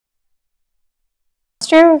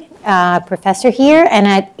Baxter, professor here, and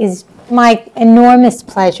it is my enormous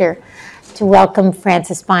pleasure to welcome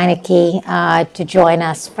Frances Beinecke to join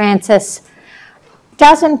us. Frances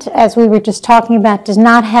doesn't, as we were just talking about, does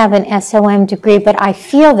not have an SOM degree, but I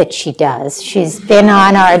feel that she does. She's been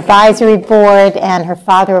on our advisory board, and her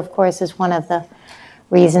father, of course, is one of the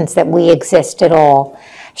reasons that we exist at all.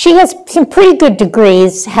 She has some pretty good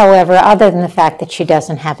degrees, however, other than the fact that she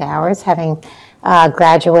doesn't have ours, having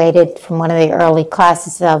graduated from one of the early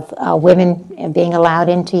classes of women being allowed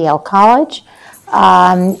into Yale College,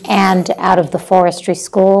 and out of the forestry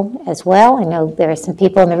school as well. I know there are some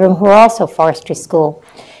people in the room who are also forestry school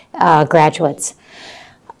graduates.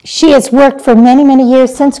 She has worked for many, many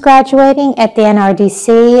years since graduating at the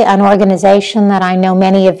NRDC, an organization that I know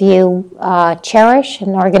many of you cherish,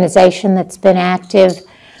 an organization that's been active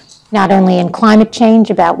not only in climate change,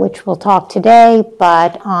 about which we'll talk today,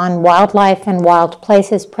 but on wildlife and wild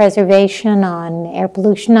places preservation, on air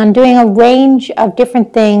pollution, on doing a range of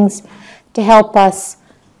different things to help us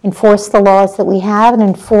enforce the laws that we have and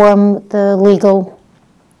inform the legal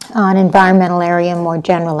and environmental area more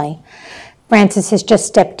generally. Frances has just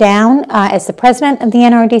stepped down as the president of the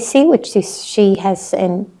NRDC, which she has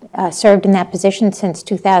served in that position since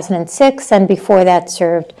 2006, and before that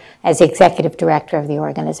served as the executive director of the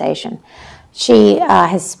organization. She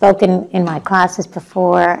has spoken in my classes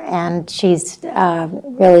before, and she's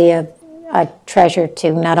really a treasure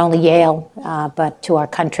to not only Yale, but to our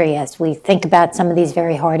country as we think about some of these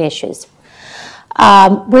very hard issues.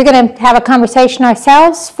 We're going to have a conversation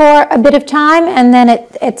ourselves for a bit of time, and then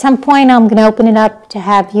at some point I'm going to open it up to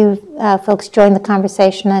have you folks join the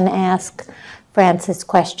conversation and ask Frances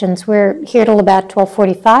questions. We're here till about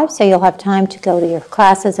 12:45, so you'll have time to go to your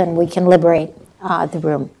classes and we can liberate the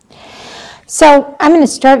room. So I'm going to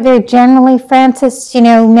start very generally, Frances. You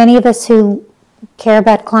know, many of us who care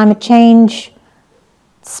about climate change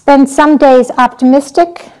spend some days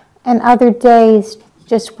optimistic and other days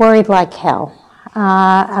just worried like hell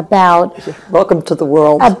about welcome to the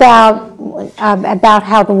world, about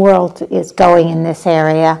how the world is going in this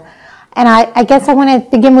area. And I guess I want to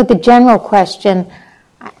begin with the general question.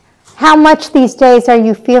 How much these days are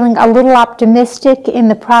you feeling a little optimistic in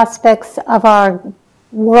the prospects of our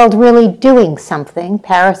world really doing something?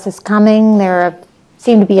 Paris is coming. There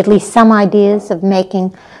seem to be at least some ideas of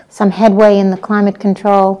making some headway in the climate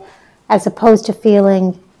control, as opposed to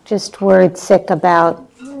feeling just word sick about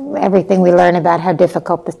everything we learn about how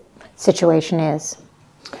difficult the situation is.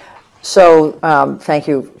 So thank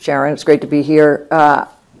you, Sharon. It's great to be here.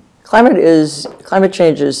 Climate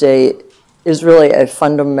change is really a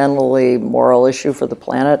fundamentally moral issue for the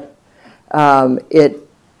planet. It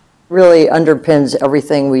really underpins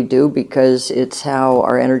everything we do because it's how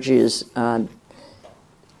our energy is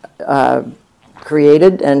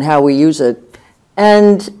created and how we use it.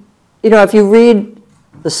 And you know, if you read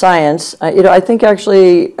the science, you know, I think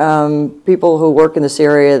actually people who work in this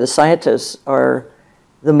area, the scientists, are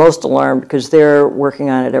the most alarmed because they're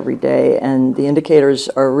working on it every day, and the indicators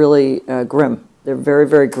are really grim. They're very,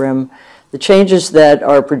 very grim. The changes that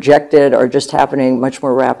are projected are just happening much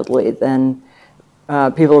more rapidly than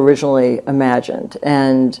people originally imagined,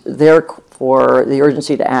 and therefore the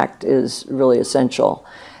urgency to act is really essential.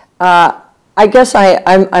 I guess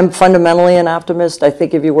I'm fundamentally an optimist. I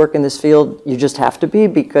think if you work in this field, you just have to be,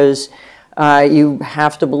 because you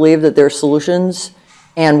have to believe that there are solutions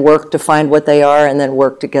and work to find what they are and then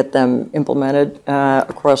work to get them implemented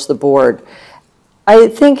across the board. I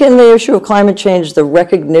think in the issue of climate change, the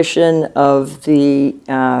recognition of the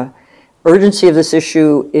urgency of this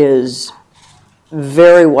issue is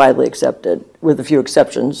very widely accepted, with a few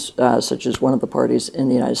exceptions, such as one of the parties in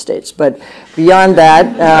the United States. But beyond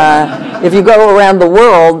that, if you go around the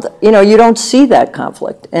world, you know, you don't see that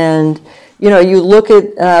conflict. And, you know, you look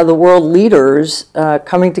at the world leaders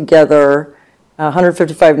coming together.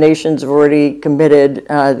 155 nations have already committed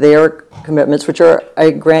their commitments, which are, I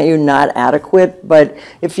grant you, not adequate. But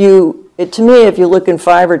to me, if you look in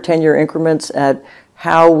 5 or 10-year increments at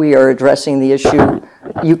how we are addressing the issue,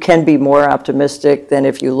 you can be more optimistic than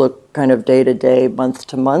if you look kind of day to day, month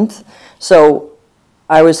to month. So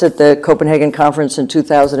I was at the Copenhagen conference in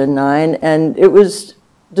 2009, and it was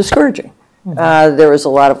discouraging. Mm-hmm. There was a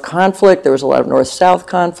lot of conflict. There was a lot of north-south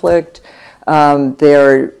conflict.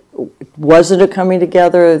 There wasn't a coming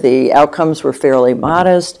together. The outcomes were fairly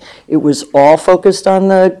modest. It was all focused on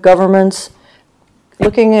the governments.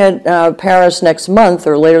 Looking at Paris next month,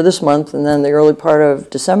 or later this month, and then the early part of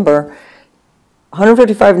December,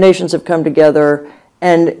 155 nations have come together,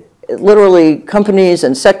 and literally companies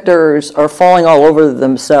and sectors are falling all over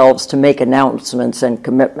themselves to make announcements and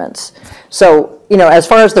commitments. So, as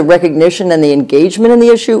far as the recognition and the engagement in the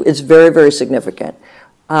issue, it's very, very significant.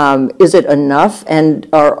 Is it enough, and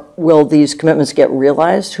will these commitments get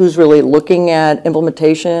realized? Who's really looking at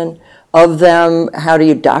implementation of them? How do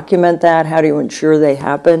you document that? How do you ensure they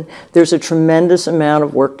happen? There's a tremendous amount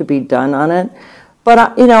of work to be done on it.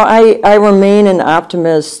 But, I remain an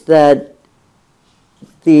optimist that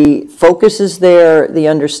the focus is there, the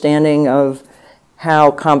understanding of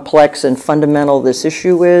how complex and fundamental this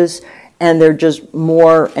issue is, and there are just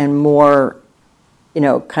more and more,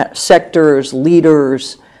 sectors,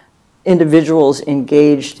 leaders, individuals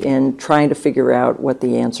engaged in trying to figure out what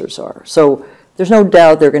the answers are. So there's no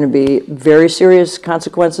doubt there are going to be very serious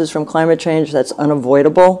consequences from climate change. That's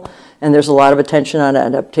unavoidable, and there's a lot of attention on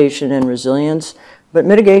adaptation and resilience. But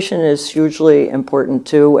mitigation is hugely important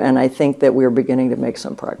too, and I think that we're beginning to make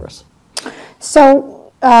some progress.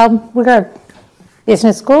 So we're a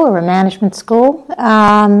business school or a management school,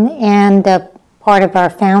 and part of our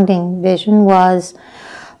founding vision was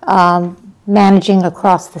managing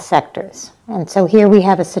across the sectors. And so here we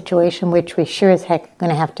have a situation which we sure as heck are going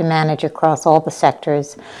to have to manage across all the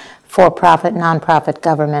sectors, for-profit, nonprofit,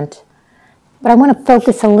 government. But I want to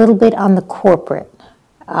focus a little bit on the corporate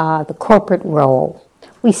role.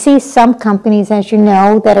 We see some companies, as you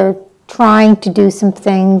know, that are trying to do some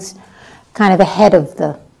things kind of ahead of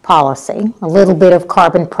the policy. A little bit of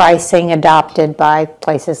carbon pricing adopted by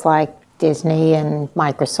places like Disney and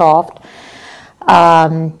Microsoft.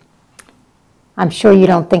 I'm sure you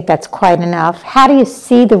don't think that's quite enough. How do you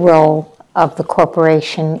see the role of the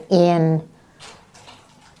corporation in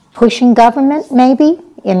pushing government, maybe,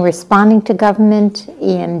 in responding to government,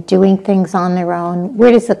 in doing things on their own?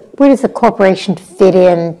 Where does the corporation fit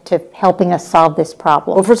in to helping us solve this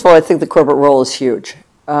problem? Well, first of all, I think the corporate role is huge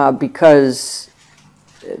because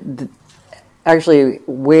actually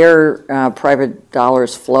where private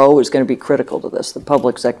dollars flow is going to be critical to this. The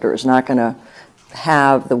public sector is not going to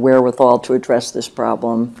have the wherewithal to address this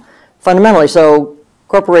problem fundamentally. So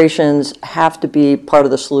corporations have to be part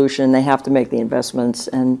of the solution. They have to make the investments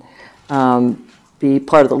and be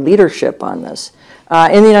part of the leadership on this.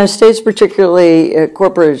 In the United States particularly,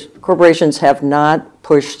 corporations have not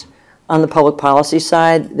pushed on the public policy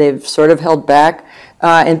side. They've sort of held back.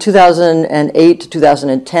 In 2008 to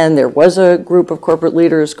 2010, there was a group of corporate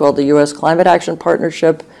leaders called the U.S. Climate Action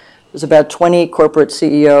Partnership. It was about 20 corporate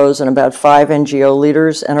CEOs and about 5 NGO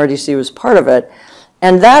leaders. NRDC was part of it.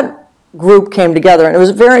 And that group came together, and it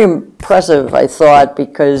was very impressive, I thought,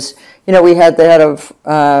 because, we had the head of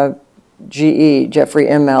GE, Jeffrey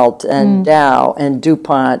Immelt, and Dow, and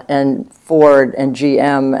DuPont, and Ford, and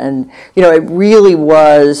GM, and, it really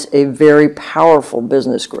was a very powerful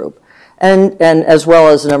business group. And as well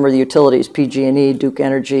as a number of the utilities, PG&E, Duke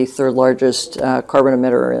Energy, third largest carbon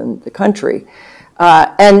emitter in the country.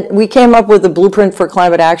 And we came up with a blueprint for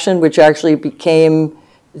climate action, which actually became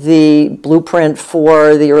the blueprint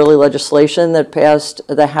for the early legislation that passed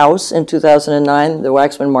the House in 2009, the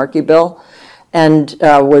Waxman-Markey bill, and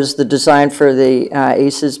was the design for the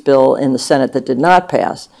ACES bill in the Senate that did not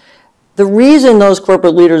pass. The reason those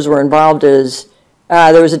corporate leaders were involved is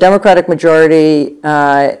there was a Democratic majority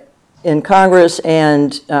in Congress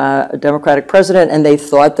and a Democratic president, and they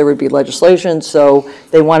thought there would be legislation, so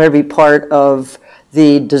they wanted to be part of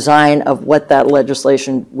the design of what that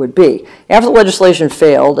legislation would be. After the legislation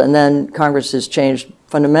failed, and then Congress has changed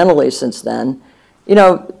fundamentally since then,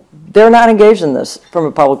 they're not engaged in this from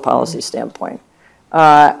a public policy standpoint.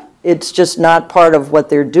 It's just not part of what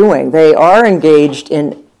they're doing. They are engaged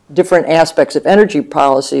in different aspects of energy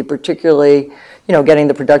policy, particularly getting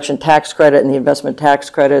the production tax credit and the investment tax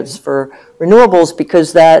credits for renewables,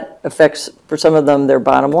 because that affects, for some of them, their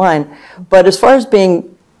bottom line. But as far as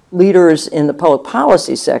being leaders in the public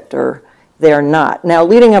policy sector, they are not. Now,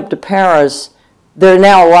 leading up to Paris, there are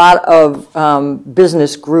now a lot of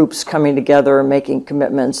business groups coming together and making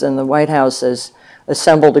commitments, and the White House has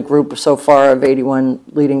assembled a group so far of 81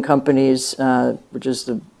 leading companies, which is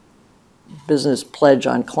the business pledge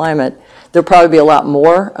on climate. There'll probably be a lot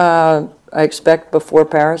more, I expect, before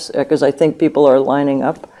Paris, because I think people are lining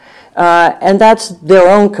up. And that's their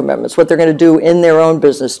own commitments, what they're going to do in their own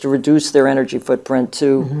business to reduce their energy footprint,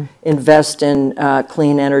 to invest in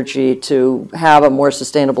clean energy, to have a more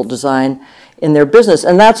sustainable design in their business.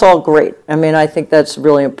 And that's all great. I mean, I think that's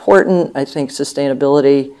really important. I think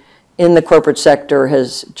sustainability in the corporate sector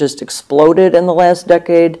has just exploded in the last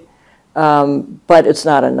decade, but it's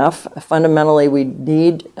not enough. Fundamentally, we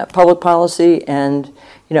need public policy, and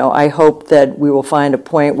I hope that we will find a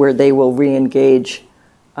point where they will re-engage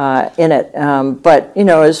in it. But, you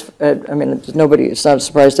know, I mean, it's not a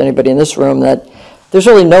surprise to anybody in this room that there's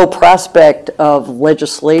really no prospect of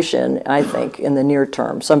legislation, I think, in the near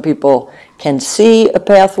term. Some people can see a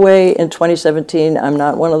pathway in 2017. I'm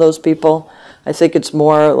not one of those people. I think it's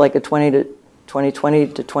more like a 2020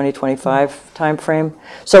 to 2025 timeframe.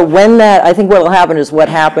 So when that, I think what will happen is what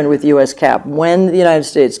happened with U.S. cap. When the United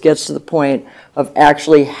States gets to the point of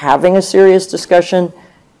actually having a serious discussion,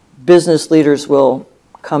 business leaders will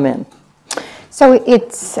come in. So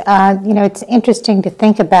it's, you know, it's interesting to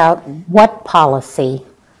think about what policy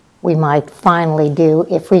we might finally do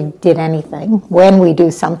if we did anything, when we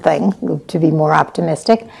do something, to be more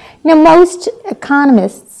optimistic. You know, most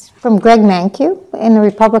economists, from Greg Mankiw in the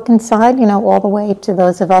Republican side, you know, all the way to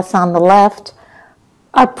those of us on the left,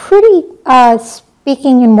 are pretty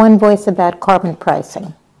speaking in one voice about carbon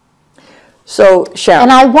pricing. So, Sharon.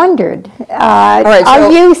 And I wondered, right,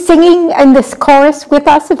 are you singing in this chorus with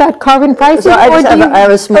us about carbon pricing? So I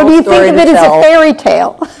have a small or do you story think of it to as tell. a fairy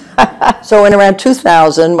tale? So in around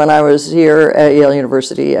 2000, when I was here at Yale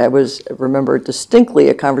University, I remember distinctly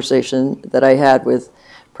a conversation that I had with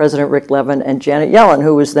President Rick Levin and Janet Yellen,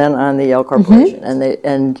 who was then on the Yale Corporation. And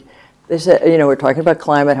they said, you know, we're talking about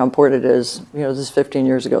climate, how important it is. You know, this is 15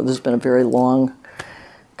 years ago. This has been a very long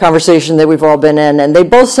conversation that we've all been in. And they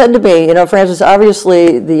both said to me, you know, Frances,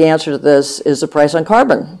 obviously the answer to this is a price on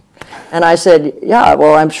carbon. And I said, yeah,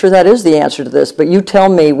 well, I'm sure that is the answer to this, but you tell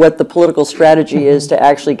me what the political strategy is to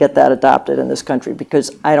actually get that adopted in this country,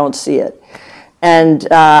 because I don't see it. And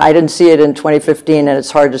I didn't see it in 2015, and it's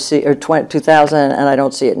hard to see, or 2000, and I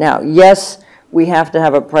don't see it now. Yes, we have to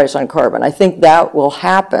have a price on carbon. I think that will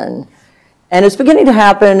happen. And it's beginning to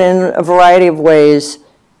happen in a variety of ways.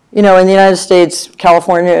 You know, in the United States,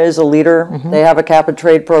 California is a leader. They have a cap and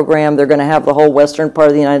trade program. They're going to have the whole western part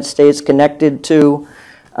of the United States connected to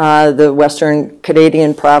the western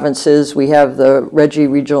Canadian provinces. We have the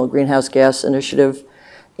RGGI, Regional Greenhouse Gas Initiative,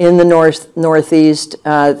 in the Northeast.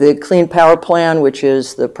 The Clean Power Plan, which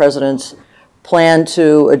is the president's plan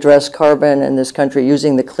to address carbon in this country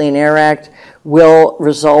using the Clean Air Act, will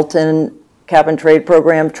result in cap and trade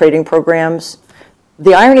trading programs.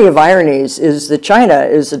 The irony of ironies is that China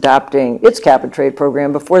is adopting its cap and trade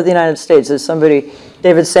program before the United States. As somebody,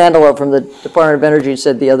 David Sandalo from the Department of Energy,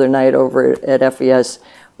 said the other night over at FES,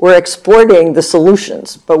 we're exporting the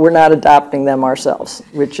solutions, but we're not adopting them ourselves,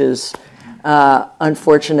 which is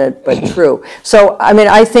unfortunate but true. So, I mean,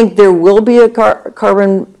 I think there will be a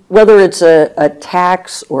carbon, whether it's a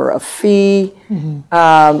tax or a fee.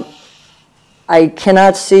 I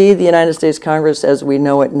cannot see the United States Congress as we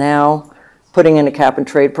know it now putting in a cap and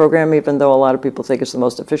trade program, even though a lot of people think it's the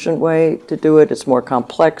most efficient way to do it. It's more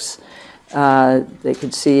complex. They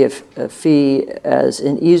could see a fee as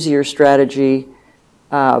an easier strategy.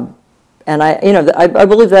 And I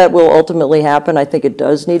believe that will ultimately happen. I think it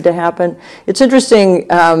does need to happen. It's interesting,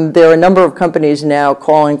 there are a number of companies now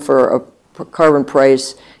calling for a carbon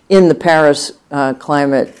price in the Paris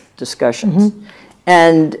climate discussions.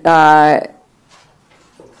 And that's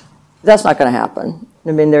not going to happen.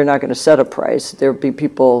 I mean, they're not going to set a price. There'll be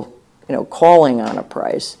people, you know, calling on a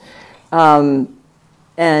price. And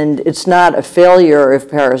it's not a failure if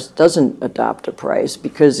Paris doesn't adopt a price,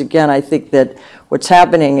 because, again, I think that what's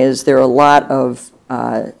happening is there are a lot of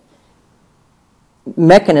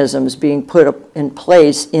mechanisms being put in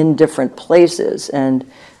place in different places, and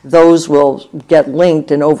those will get linked,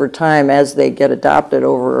 and over time, as they get adopted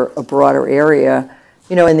over a broader area,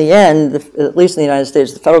 you know, in the end, at least in the United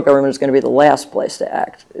States, the federal government is going to be the last place to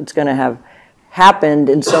act. It's going to have happened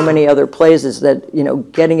in so many other places that, you know,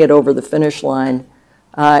 getting it over the finish line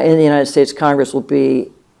in the United States Congress will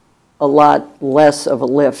be a lot less of a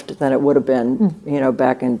lift than it would have been, you know,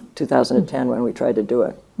 back in 2010 when we tried to do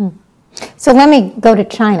it. So let me go to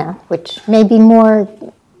China, which may be more,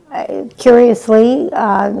 curiously,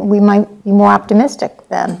 we might be more optimistic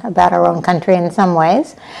than about our own country in some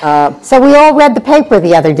ways. So we all read the paper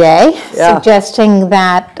the other day suggesting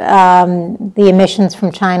that the emissions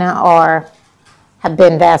from China have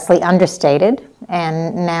been vastly understated,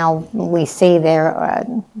 and now we see they're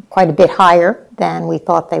quite a bit higher than we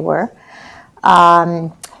thought they were.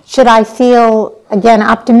 Should I feel, again,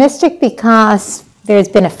 optimistic because there's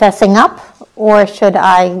been a fessing up, or should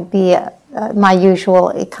I be my usual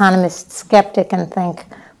economist skeptic and think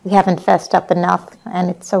we haven't fessed up enough and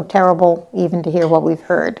it's so terrible even to hear what we've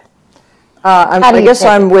heard? I guess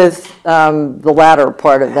I'm with the latter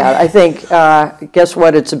part of that. I think, guess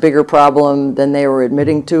what, it's a bigger problem than they were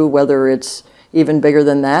admitting to. Whether it's even bigger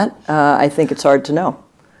than that, I think it's hard to know.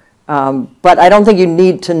 But I don't think you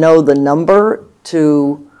need to know the number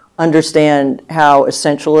to understand how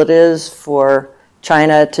essential it is for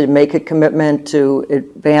China to make a commitment to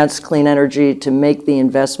advance clean energy, to make the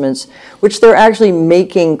investments, which they're actually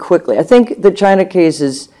making quickly. I think the China case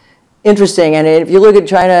is interesting, and if you look at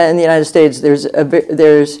China and the United States, there's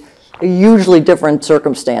a hugely different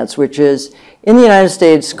circumstance, which is in the United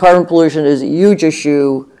States, carbon pollution is a huge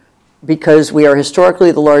issue because we are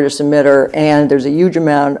historically the largest emitter, and there's a huge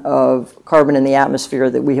amount of carbon in the atmosphere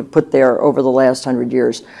that we have put there over the last 100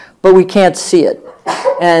 years, but we can't see it.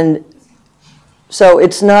 And so it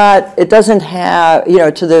doesn't have,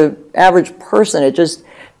 to the average person, it just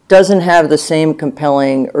doesn't have the same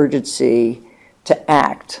compelling urgency to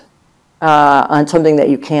act on something that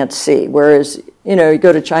you can't see. Whereas, you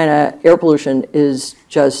go to China, air pollution is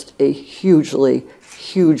just a hugely,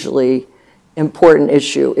 hugely important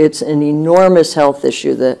issue. It's an enormous health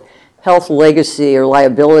issue. The health legacy or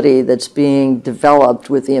liability that's being developed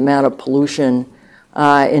with the amount of pollution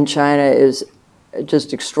in China is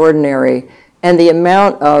just extraordinary. And the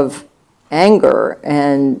amount of anger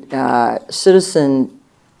and citizen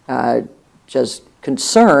just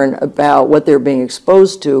concern about what they're being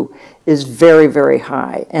exposed to is very, very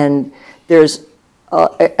high. And there's,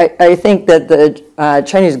 I think that the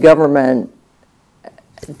Chinese government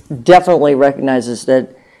definitely recognizes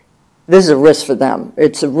that this is a risk for them.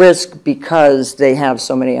 It's a risk because they have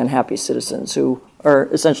so many unhappy citizens who are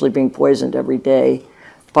essentially being poisoned every day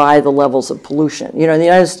by the levels of pollution. In the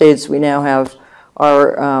United States, we now have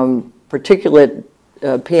our particulate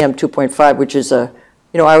PM 2.5, which is I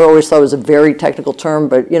always thought it was a very technical term,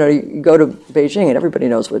 but you go to Beijing and everybody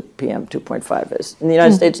knows what PM 2.5 is. In the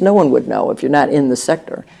United States, no one would know if you're not in the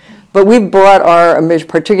sector. But we've brought our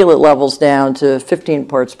particulate levels down to 15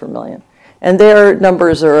 parts per million. And their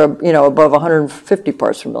numbers are, above 150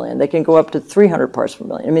 parts per million. They can go up to 300 parts per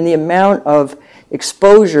million. I mean, the amount of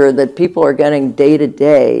exposure that people are getting day to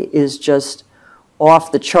day is just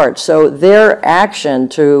off the charts. So their action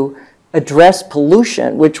to address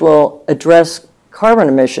pollution, which will address carbon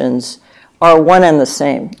emissions, are one and the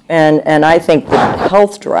same. And I think the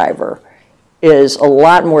health driver is a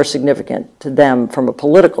lot more significant to them from a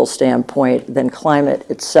political standpoint than climate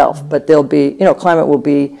itself. But they'll be, climate will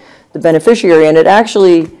be the beneficiary. And it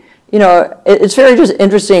actually, it's very just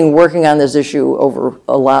interesting working on this issue over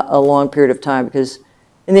a long period of time, because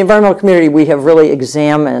in the environmental community, we have really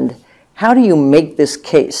examined how do you make this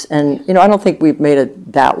case? And, I don't think we've made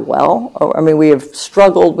it that well. I mean, we have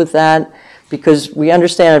struggled with that because we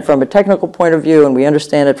understand it from a technical point of view and we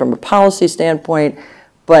understand it from a policy standpoint.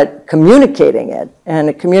 But communicating it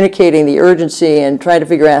and communicating the urgency and trying to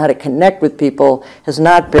figure out how to connect with people has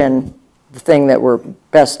not been the thing that we're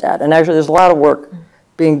best at. And actually, there's a lot of work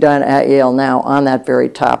being done at Yale now on that very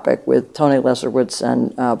topic with Tony Leserowitz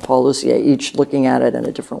and Paul Lussier, each looking at it in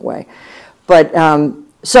a different way. But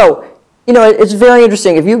it's very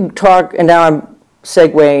interesting. If you talk, and now I'm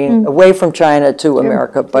segueing away from China to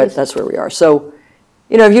America, but that's where we are. So,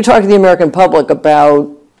 if you talk to the American public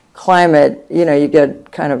about climate, you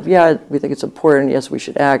get kind of, yeah, we think it's important, yes, we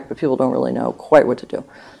should act, but people don't really know quite what to do.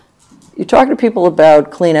 You talk to people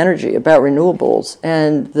about clean energy, about renewables,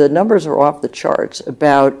 and the numbers are off the charts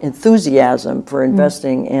about enthusiasm for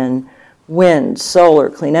investing in wind, solar,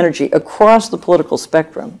 clean energy across the political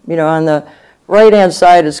spectrum. On the right-hand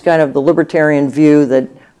side is kind of the libertarian view that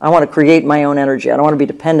I want to create my own energy. I don't want to be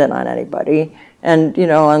dependent on anybody. And,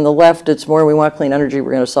 on the left, it's more we want clean energy,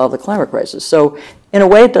 we're going to solve the climate crisis. So in a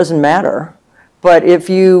way, it doesn't matter. But if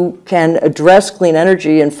you can address clean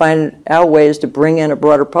energy and find out ways to bring in a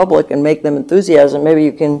broader public and make them enthusiasm, maybe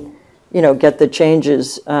you can, get the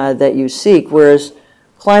changes that you seek. Whereas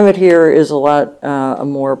climate here is a lot a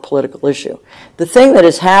more political issue. The thing that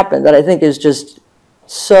has happened that I think is just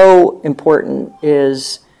so important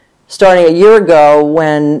is starting a year ago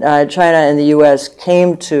when China and the U.S.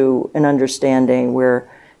 came to an understanding where,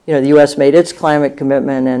 the U.S. made its climate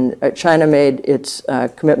commitment and China made its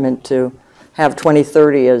commitment to have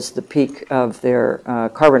 2030 as the peak of their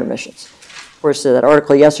carbon emissions. Of course, that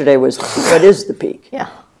article yesterday was, what is the peak? Yeah.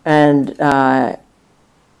 And, I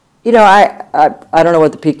don't know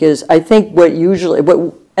what the peak is. I think what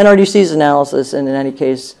NRDC's analysis, and in any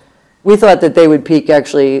case, we thought that they would peak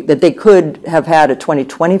actually, that they could have had a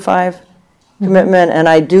 2025 commitment, and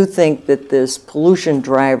I do think that this pollution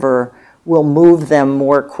driver will move them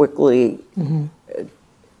more quickly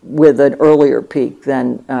with an earlier peak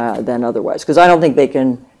than otherwise. Because I don't think they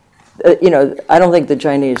can, I don't think the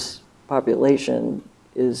Chinese population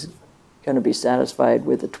is going to be satisfied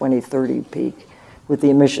with a 2030 peak with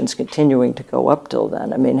the emissions continuing to go up till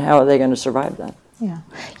then. I mean, how are they going to survive that? Yeah.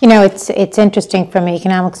 It's interesting from an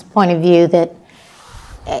economics point of view that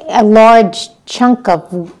a large chunk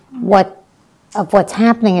of what of what's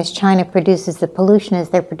happening as China produces the pollution is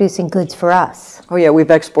they're producing goods for us. Oh yeah, we've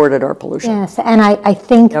exported our pollution. Yes, and I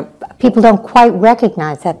think people don't quite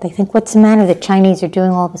recognize that. They think, what's the matter? The Chinese are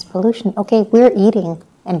doing all this pollution. Okay, we're eating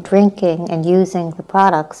and drinking and using the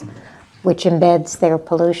products which embeds their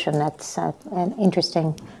pollution. That's an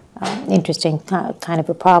interesting kind of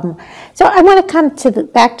a problem. So I want to come to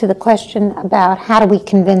back to the question about how do we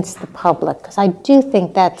convince the public, because I do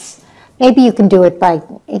think that's, maybe you can do it by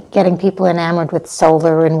getting people enamored with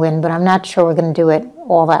solar and wind, but I'm not sure we're going to do it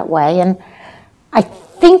all that way. And I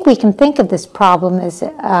think we can think of this problem as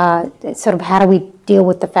sort of how do we deal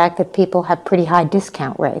with the fact that people have pretty high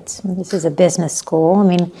discount rates. This is a business school. I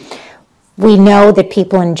mean, we know that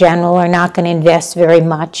people in general are not going to invest very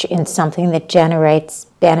much in something that generates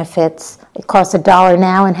benefits. It costs $1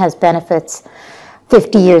 now and has benefits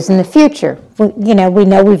 50 years in the future. We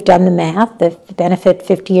know we've done the math. The benefit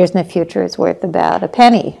 50 years in the future is worth about a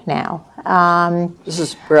penny now. This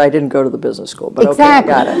is where I didn't go to the business school, but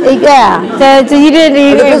exactly. Okay, got it. Yeah, so you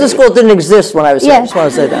didn't. The business school didn't exist when I was there. I just want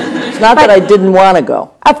to say that. It's not that I didn't want to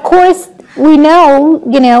go. Of course, we know,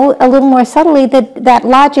 a little more subtly that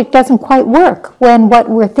logic doesn't quite work when what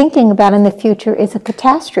we're thinking about in the future is a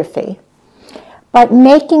catastrophe. But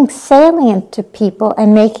making salient to people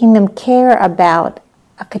and making them care about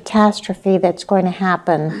a catastrophe that's going to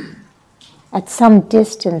happen at some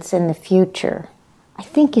distance in the future, I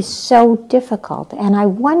think is so difficult. And I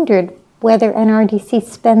wondered whether NRDC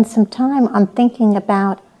spends some time on thinking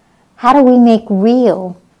about how do we make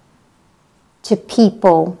real to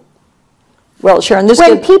people. Well, Sharon,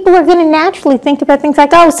 when people are going to naturally think about things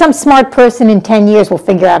like, oh, some smart person in 10 years will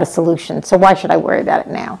figure out a solution, so why should I worry about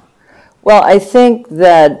it now? Well, I think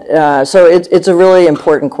that, so it's a really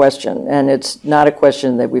important question, and it's not a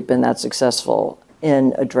question that we've been that successful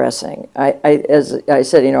in addressing. As I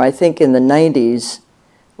said, I think in the 90s,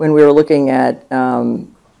 when we were looking at,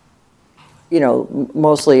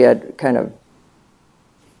 mostly at kind of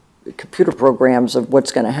computer programs of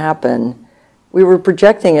what's going to happen, we were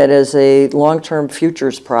projecting it as a long-term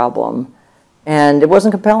futures problem, and it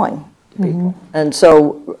wasn't compelling to people. And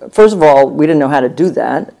so, first of all, we didn't know how to do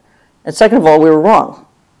that. And second of all, we were wrong.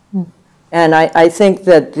 And I think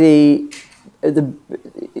that we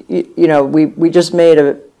just made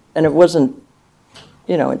and it wasn't,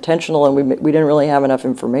 intentional, and we didn't really have enough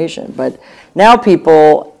information. But now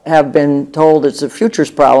people have been told it's a futures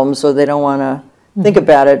problem, so they don't want to think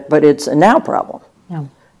about it, but it's a now problem. Yeah.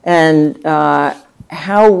 And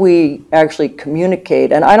how we actually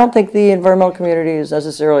communicate, and I don't think the environmental community is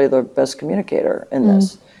necessarily the best communicator in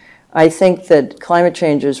this. I think that climate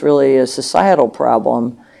change is really a societal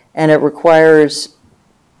problem, and it requires,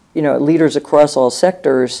 leaders across all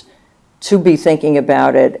sectors to be thinking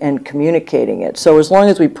about it and communicating it. So as long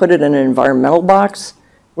as we put it in an environmental box,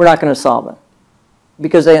 we're not going to solve it,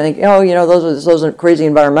 because they think, those are crazy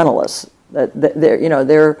environmentalists.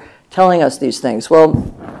 They're telling us these things. Well,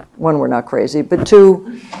 one, we're not crazy, but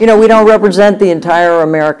two, we don't represent the entire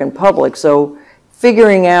American public. So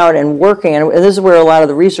figuring out and working, and this is where a lot of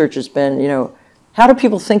the research has been, how do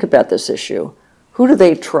people think about this issue? Who do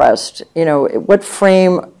they trust? What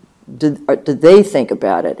frame do they think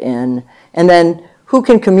about it in? And then who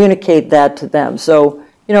can communicate that to them? So,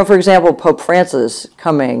 for example, Pope Francis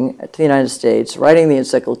coming to the United States, writing the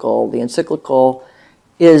encyclical. The encyclical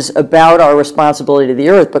is about our responsibility to the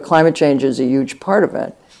earth, but climate change is a huge part of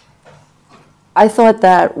it. I thought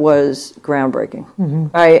that was groundbreaking.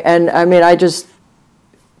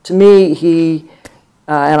 To me, he,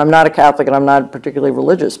 and I'm not a Catholic and I'm not particularly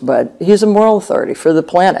religious, but he's a moral authority for the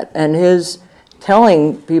planet. And his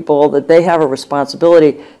telling people that they have a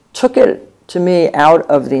responsibility took it, to me, out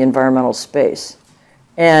of the environmental space.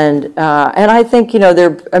 And I think,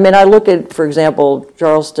 I look at, for example,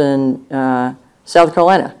 Charleston, South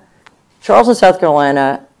Carolina. Charleston, South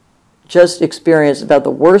Carolina just experienced about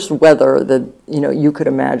the worst weather that you could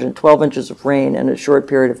imagine, 12 inches of rain in a short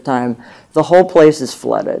period of time. The whole place is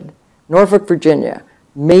flooded. Norfolk, Virginia,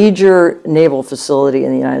 major naval facility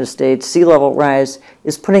in the United States, sea level rise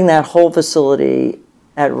is putting that whole facility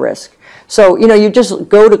at risk. So, you just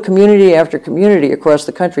go to community after community across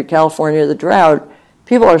the country, California, the drought,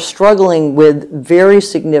 people are struggling with very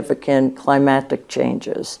significant climatic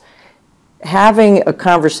changes. Having a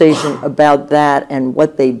conversation about that and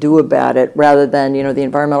what they do about it, rather than, the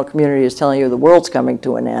environmental community is telling you the world's coming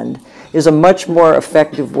to an end, is a much more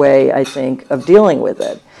effective way, I think, of dealing with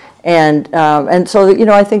it. And so,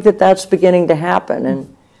 I think that that's beginning to happen.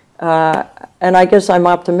 And I guess I'm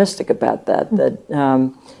optimistic about that,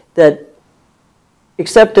 that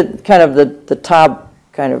except at kind of the top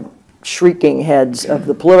kind of shrieking heads of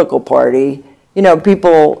the political party,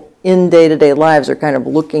 people in day-to-day lives are kind of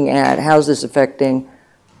looking at how's this affecting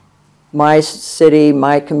my city,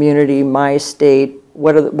 my community, my state,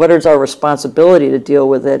 what is our responsibility to deal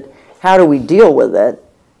with it, how do we deal with it,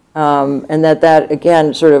 and that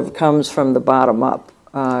again sort of comes from the bottom up.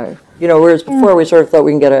 Whereas before we sort of thought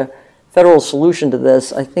we can get a federal solution to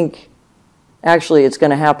this, I think actually it's going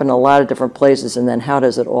to happen in a lot of different places, and then how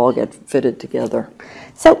does it all get fitted together?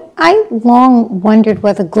 So I long wondered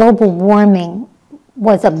whether global warming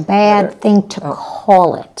was a bad thing to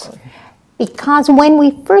call it. Because when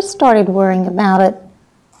we first started worrying about it,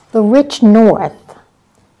 the rich North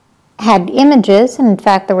had images, and in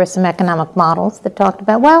fact there were some economic models that talked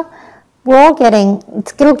about, well, it'll get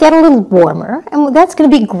a little warmer, and that's going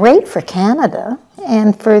to be great for Canada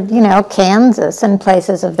and for, Kansas and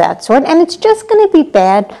places of that sort, and it's just going to be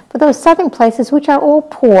bad for those southern places which are all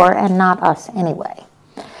poor and not us anyway.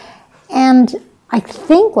 And I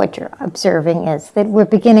think what you're observing is that we're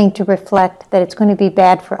beginning to reflect that it's going to be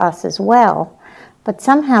bad for us as well. But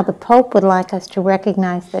somehow the Pope would like us to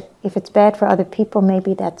recognize that if it's bad for other people,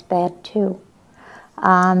 maybe that's bad too.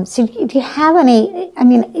 So do you have any,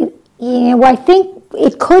 I think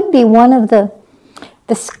it could be one of the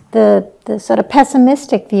sort of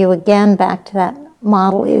pessimistic view, again, back to that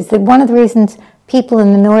model, is that one of the reasons people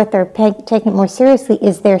in the North are taking it more seriously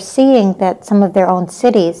is they're seeing that some of their own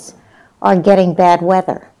cities are getting bad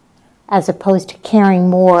weather, as opposed to caring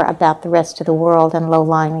more about the rest of the world and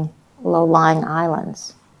low-lying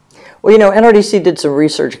islands. Well, NRDC did some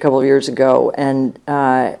research a couple of years ago, and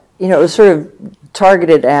it was sort of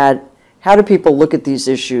targeted at how do people look at these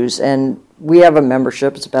issues, and we have a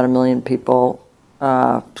membership. It's about 1 million people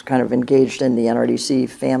kind of engaged in the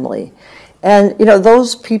NRDC family. And,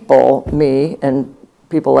 those people, me and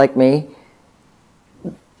people like me,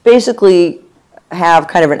 basically have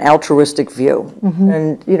kind of an altruistic view.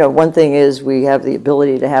 And, one thing is we have the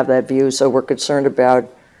ability to have that view, so we're concerned about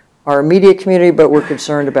our immediate community, but we're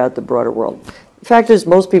concerned about the broader world. The fact is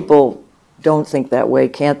most people don't think that way,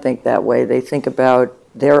 can't think that way. They think about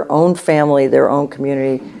their own family, their own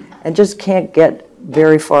community, and just can't get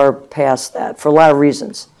very far past that for a lot of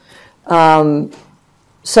reasons.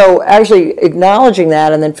 So actually acknowledging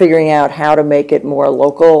that and then figuring out how to make it more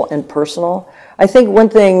local and personal. I think one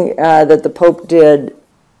thing that the Pope did,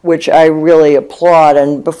 which I really applaud,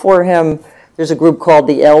 and before him, there's a group called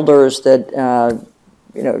the Elders that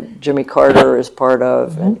Jimmy Carter is part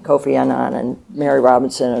of, and Kofi Annan and Mary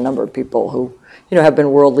Robinson, a number of people who have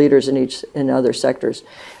been world leaders in other sectors,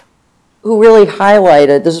 who really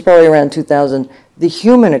highlighted, this is probably around 2000, the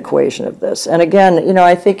human equation of this. And again,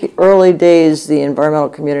 I think early days the environmental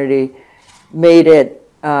community made it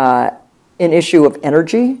an issue of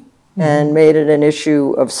energy and made it an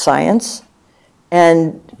issue of science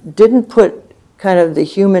and didn't put kind of the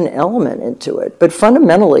human element into it. But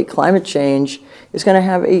fundamentally, climate change is going to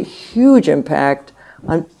have a huge impact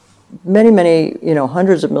on many,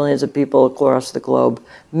 hundreds of millions of people across the globe.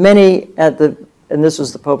 Many and this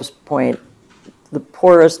was the Pope's point, the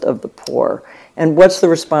poorest of the poor. And what's the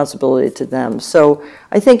responsibility to them? So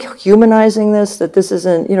I think humanizing this, that this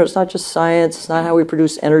isn't, it's not just science, it's not how we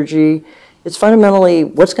produce energy. It's fundamentally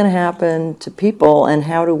what's going to happen to people and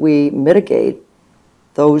how do we mitigate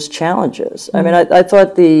those challenges. I mean, I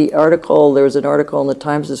thought there was an article in the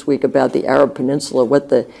Times this week about the Arab Peninsula, what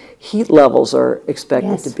the heat levels are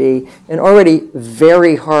expected to be, an already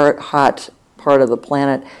very hot part of the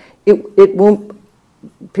planet.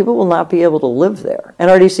 People will not be able to live there.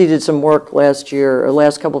 NRDC did some work last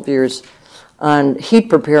couple of years on heat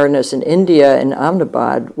preparedness in India and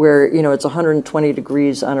Ahmedabad, where it's 120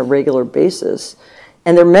 degrees on a regular basis.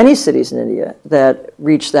 And there are many cities in India that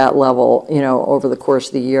reach that level, over the course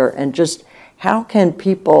of the year. And just how can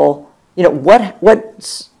people,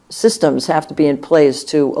 what systems have to be in place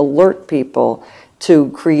to alert people, to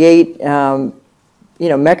create,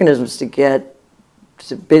 mechanisms to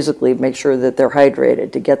basically make sure that they're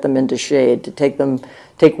hydrated, to get them into shade, to take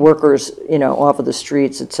workers, off of the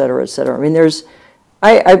streets, et cetera, et cetera. I mean,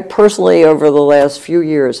 I personally, over the last few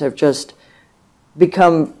years, have just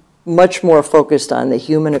become much more focused on the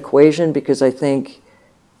human equation, because I think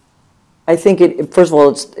it, first of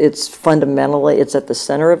all, it's fundamentally, it's at the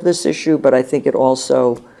center of this issue, but I think it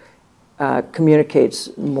also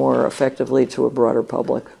communicates more effectively to a broader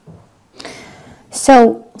public.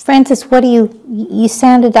 So, Francis, you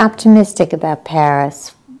sounded optimistic about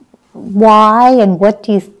Paris. Why, and what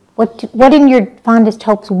in your fondest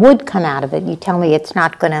hopes would come out of it? You tell me it's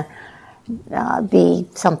not going to be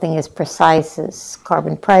something as precise as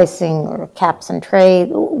carbon pricing or caps and trade.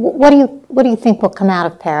 What do you think will come out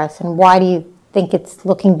of Paris, and why do you think it's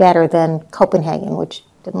looking better than Copenhagen, which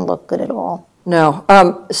didn't look good at all? No.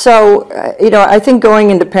 I think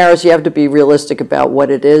going into Paris, you have to be realistic about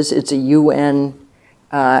what it is. It's a UN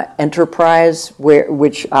enterprise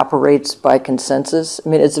which operates by consensus. I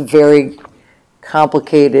mean, it's a very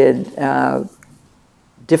complicated,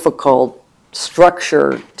 difficult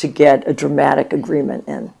structure to get a dramatic agreement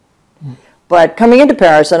in. But coming into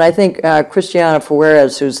Paris, and I think Christiana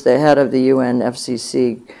Figueres, who's the head of the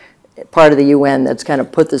UNFCCC, part of the UN that's kind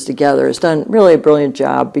of put this together, has done really a brilliant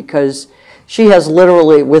job, because she has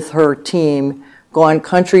literally, with her team, gone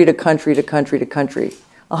country to country to country to country.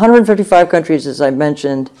 155 countries, as I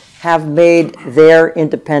mentioned, have made their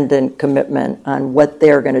independent commitment on what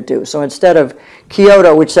they're going to do. So instead of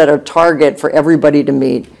Kyoto, which set a target for everybody to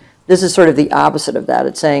meet, this is sort of the opposite of that.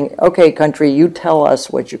 It's saying, okay, country, you tell us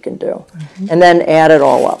what you can do, and then add it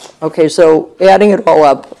all up. Okay, so adding it all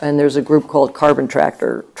up, and there's a group called Carbon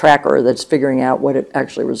Tracker that's figuring out what it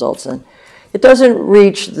actually results in. It doesn't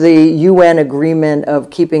reach the UN agreement of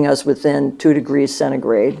keeping us within 2 degrees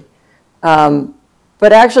centigrade.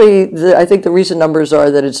 But actually, I think the recent numbers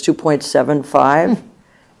are that it's 2.75.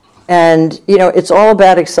 And, it's all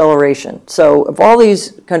about acceleration. So if all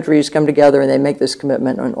these countries come together and they make this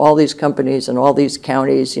commitment, and all these companies and all these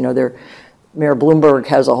counties, Mayor Bloomberg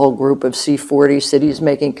has a whole group of C40 cities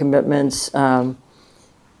making commitments. I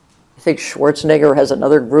think Schwarzenegger has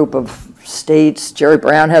another group of states. Jerry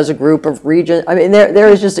Brown has a group of regions. I mean, there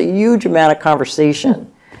is just a huge amount of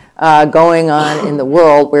conversation going on in the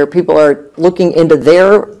world, where people are looking into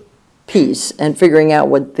their piece and figuring out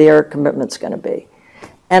what their commitment's going to be.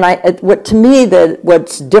 And to me,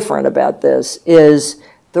 what's different about this is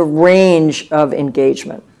the range of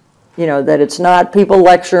engagement. That it's not people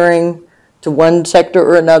lecturing to one sector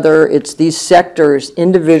or another. It's these sectors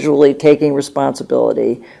individually taking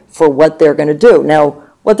responsibility for what they're going to do. Now,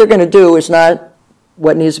 what they're going to do is not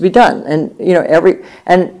what needs to be done.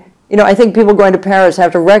 And I think people going to Paris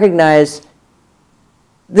have to recognize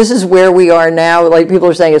this is where we are now. Like people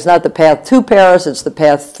are saying, it's not the path to Paris, it's the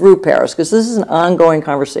path through Paris, because this is an ongoing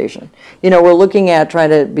conversation. We're looking at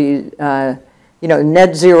trying to be,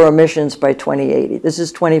 net zero emissions by 2080. This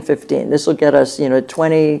is 2015. This will get us,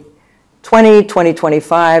 2020,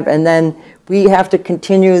 2025, and then we have to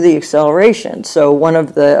continue the acceleration. So one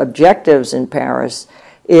of the objectives in Paris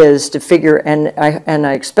is to figure, and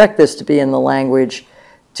I expect this to be in the language,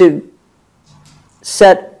 to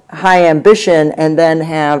set high ambition and then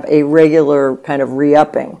have a regular kind of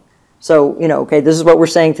re-upping. So, okay, this is what we're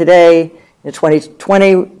saying today. In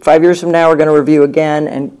 2020, 5 years from now, we're going to review again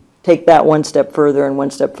and take that one step further and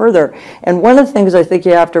one step further. And one of the things I think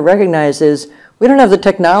you have to recognize is we don't have the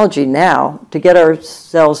technology now to get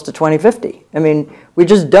ourselves to 2050. I mean, we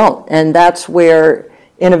just don't. And that's where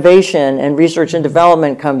innovation and research and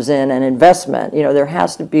development comes in, and investment. There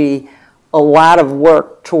has to be a lot of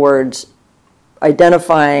work towards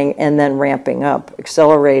identifying and then ramping up,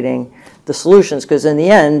 accelerating the solutions, because in the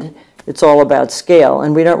end, it's all about scale,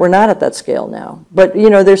 and we're not at that scale now. But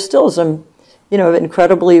there's still some,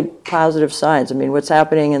 incredibly positive signs. I mean, what's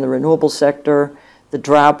happening in the renewable sector, the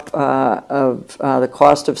drop of the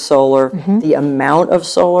cost of solar, the amount of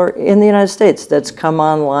solar in the United States that's come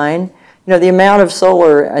online. The amount of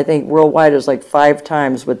solar, I think, worldwide is like 5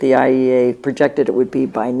 times what the IEA projected it would be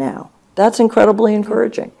by now. That's incredibly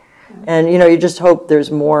encouraging. And, you just hope there's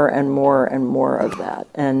more and more and more of that.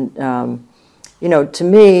 And, to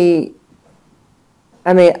me,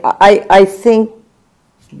 I mean, I think,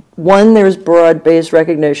 1, there's broad-based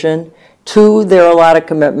recognition. 2, there are a lot of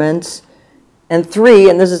commitments. And 3,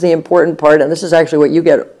 and this is the important part, and this is actually what you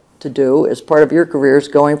get to do as part of your careers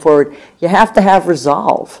going forward, you have to have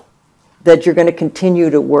resolve that you're going to continue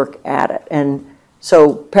to work at it. And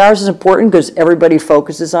so Paris is important because everybody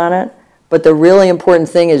focuses on it. But the really important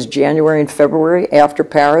thing is January and February after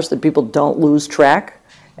Paris, that people don't lose track,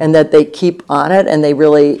 and that they keep on it, and they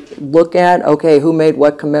really look at, okay, who made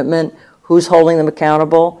what commitment, who's holding them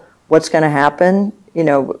accountable, what's going to happen,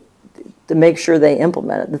 to make sure they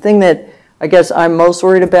implement it. The thing that I guess I'm most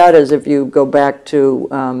worried about is if you go back to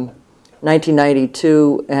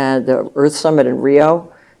 1992 at the Earth Summit in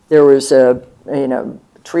Rio, there was a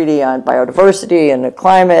treaty on biodiversity and the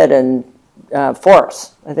climate and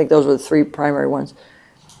forests. I think those were the 3 primary ones.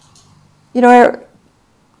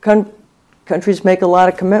 Countries make a lot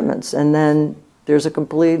of commitments, and then there's a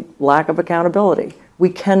complete lack of accountability. We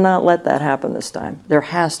cannot let that happen this time. There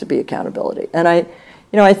has to be accountability. And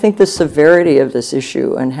I think the severity of this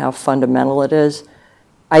issue and how fundamental it is,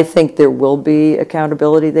 I think there will be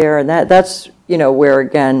accountability there. And that's where,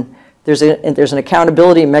 again, there's an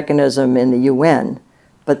accountability mechanism in the UN.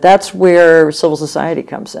 But that's where civil society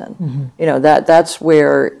comes in. That's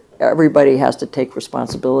where everybody has to take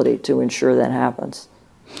responsibility to ensure that happens.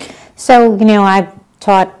 So, I've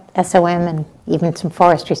taught SOM and even some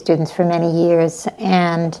forestry students for many years,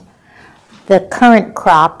 and the current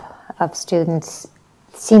crop of students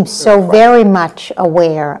seems so very much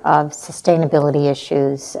aware of sustainability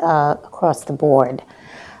issues across the board.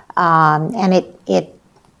 And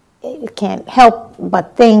it can't help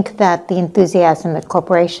but think that the enthusiasm that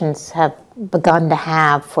corporations have begun to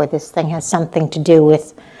have for this thing has something to do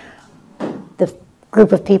with the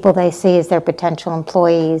group of people they see as their potential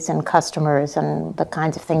employees and customers and the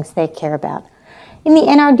kinds of things they care about. In the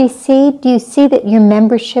NRDC, do you see that your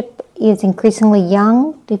membership is increasingly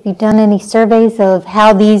young? Have you done any surveys of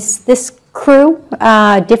how this crew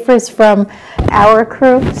differs from our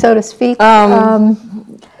crew, so to speak?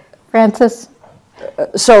 Francis?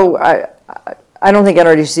 So I don't think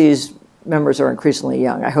NRDC's members are increasingly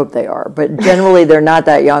young. I hope they are, but generally they're not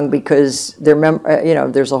that young because they're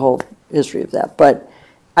there's a whole history of that. But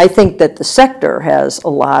I think that the sector has a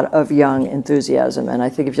lot of young enthusiasm, and I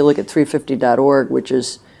think if you look at 350.org, which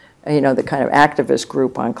is the kind of activist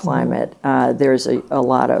group on climate, there's a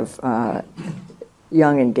lot of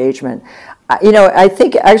young engagement. I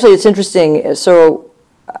think actually it's interesting. So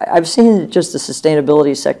I've seen just the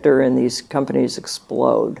sustainability sector in these companies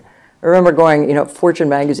explode. I remember going, Fortune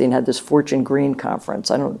magazine had this Fortune Green conference.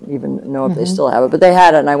 I don't even know if they still have it, but they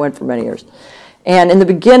had it, and I went for many years. And in the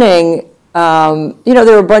beginning, there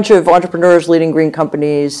were a bunch of entrepreneurs leading green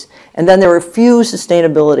companies, and then there were a few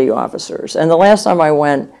sustainability officers. And the last time I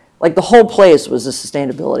went, the whole place was a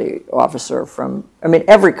sustainability officer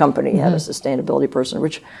every company had a sustainability person,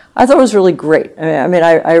 which I thought was really great.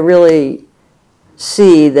 I really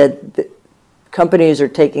see that companies are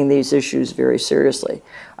taking these issues very seriously.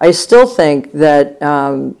 I still think that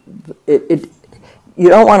you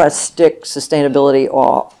don't want to stick sustainability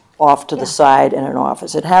off to the side in an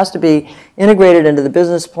office. It has to be integrated into the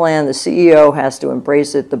business plan. The CEO has to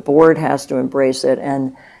embrace it. The board has to embrace it.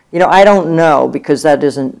 And I don't know, because that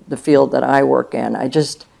isn't the field that I work in. I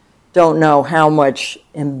just don't know how much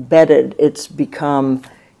embedded it's become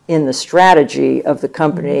in the strategy of the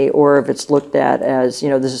company, or if it's looked at as,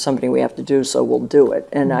 this is something we have to do, so we'll do it.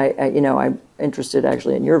 And I'm interested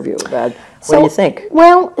actually in your view about what do you think?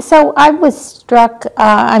 Well, so I was struck,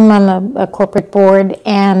 I'm on a corporate board,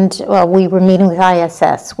 and we were meeting with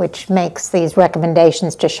ISS, which makes these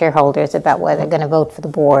recommendations to shareholders about whether they're going to vote for the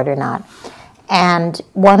board or not. And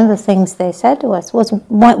one of the things they said to us was,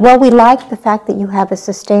 well, we like the fact that you have a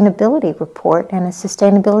sustainability report and a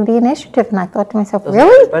sustainability initiative. And I thought to myself, doesn't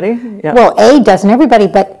really? Everybody? Yeah. Well, doesn't everybody,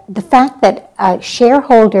 but the fact that a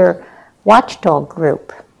shareholder watchdog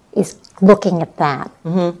group is looking at that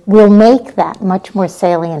will make that much more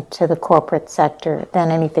salient to the corporate sector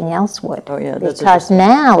than anything else would. Oh, yeah, that's because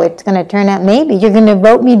now it's going to turn out maybe you're going to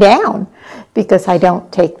vote me down because I don't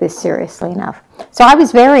take this seriously enough. So I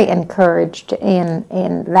was very encouraged in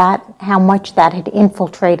that, how much that had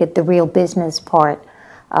infiltrated the real business part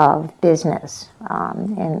of business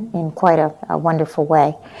in quite a wonderful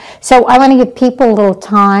way. So I want to give people a little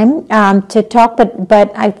time to talk,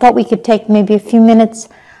 but I thought we could take maybe a few minutes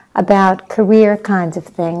about career kinds of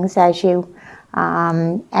things as you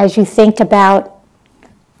think about,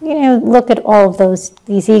 look at all of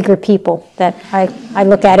these eager people that I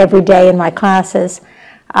look at every day in my classes.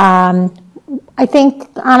 I think,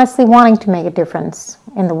 honestly, wanting to make a difference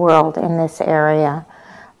in the world in this area.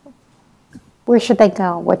 Where should they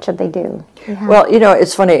go? What should they do? Well,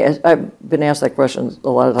 it's funny. I've been asked that question a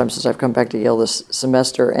lot of times since I've come back to Yale this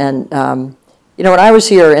semester. And, when I was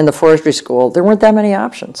here in the forestry school, there weren't that many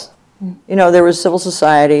options. There was civil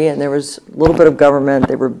society and there was a little bit of government.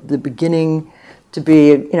 They were the beginning to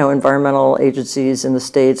be, environmental agencies in the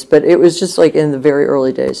States. But it was just like in the very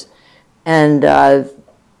early days. And,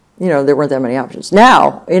 there weren't that many options.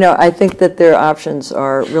 Now, I think that their options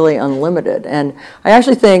are really unlimited. And I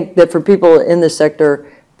actually think that for people in this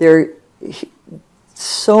sector, there are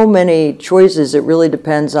so many choices. It really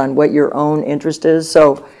depends on what your own interest is.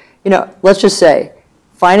 So, let's just say,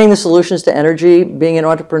 finding the solutions to energy, being an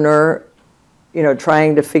entrepreneur,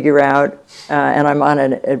 trying to figure out, and I'm on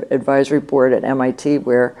an advisory board at MIT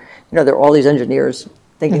where, there are all these engineers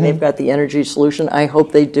thinking they've got the energy solution. I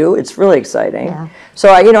hope they do. It's really exciting. Yeah.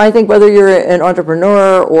 So, I think whether you're an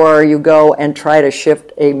entrepreneur or you go and try to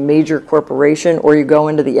shift a major corporation or you go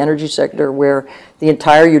into the energy sector where the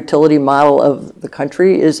entire utility model of the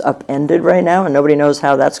country is upended right now and nobody knows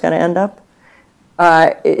how that's going to end up,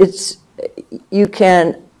 you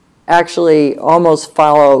can actually almost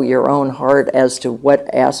follow your own heart as to what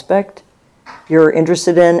aspect you're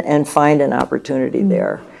interested in and find an opportunity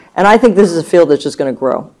there. And I think this is a field that's just going to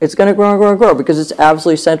grow. It's going to grow and grow and grow because it's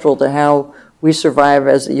absolutely central to how we survive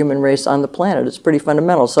as a human race on the planet. It's pretty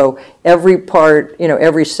fundamental. So every part,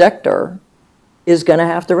 every sector is going to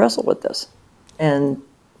have to wrestle with this. And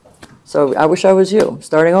so I wish I was you,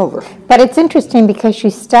 starting over. But it's interesting because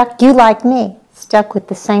you like me, stuck with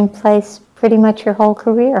the same place pretty much your whole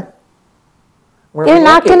career. You're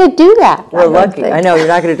not going to do that. We're lucky. I know, you're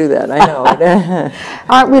not going to do that. I know.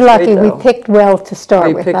 Aren't we lucky? We picked well to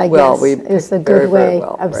start with, I guess, is a good way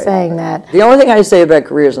of saying that. The only thing I say about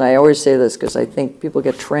careers, and I always say this because I think people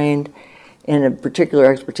get trained in a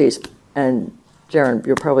particular expertise, and Jaron,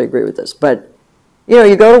 you'll probably agree with this, but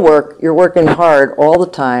you go to work, you're working hard all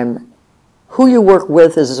the time. Who you work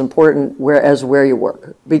with is as important as where you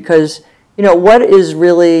work, because what is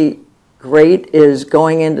really great is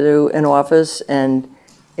going into an office and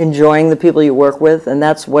enjoying the people you work with, and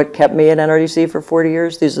that's what kept me at NRDC for 40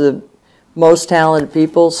 years. These are the most talented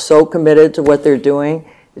people, so committed to what they're doing.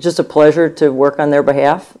 It's just a pleasure to work on their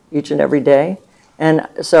behalf each and every day. And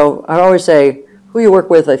so I always say, who you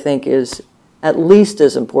work with, I think, is at least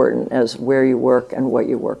as important as where you work and what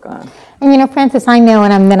you work on. And Frances, I know,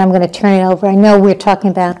 and then I'm going to turn it over. I know we're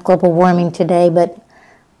talking about global warming today, but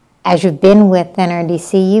as you've been with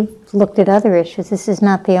NRDC, you've looked at other issues. This is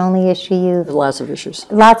not the only issue you've... There's lots of issues.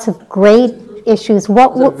 Lots of great issues.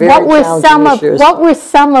 What were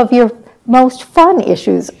some of your most fun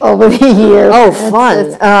issues over the years? Oh,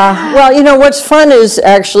 fun. Well, what's fun is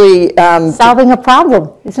actually... solving a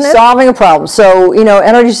problem, isn't it? Solving a problem. So,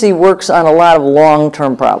 NRDC works on a lot of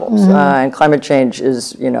long-term problems, and climate change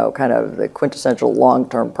is, kind of the quintessential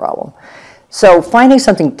long-term problem. So finding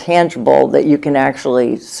something tangible that you can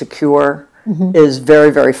actually secure is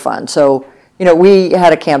very, very fun. So, we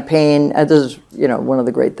had a campaign, this is, one of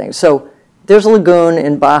the great things. So there's a lagoon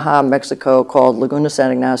in Baja, Mexico called Laguna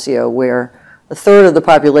San Ignacio, where a third of the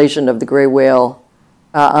population of the gray whale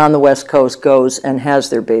on the West Coast goes and has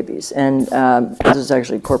their babies. And this is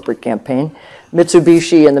actually a corporate campaign.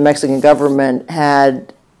 Mitsubishi and the Mexican government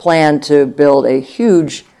had planned to build a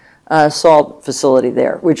huge salt facility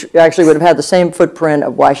there, which actually would have had the same footprint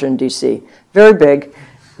of Washington, D.C. Very big.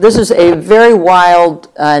 This is a very wild,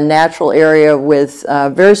 natural area with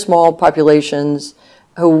very small populations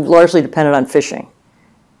who largely depended on fishing.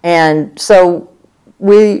 And so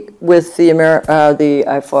we, with the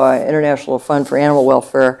IFA, International Fund for Animal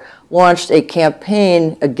Welfare, launched a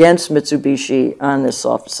campaign against Mitsubishi on this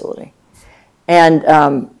salt facility. And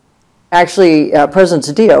actually, President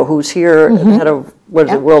Zedillo, who's here, head of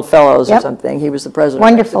World Fellows or something, he was the president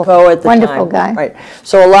of Mexico at the time. Wonderful guy. Right.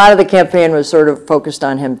 So a lot of the campaign was sort of focused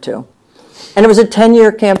on him too. And it was a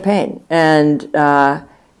 10-year campaign. And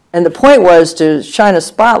the point was to shine a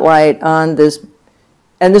spotlight on this,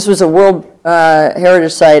 and this was a World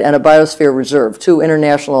Heritage Site and a Biosphere Reserve, two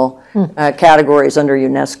international categories under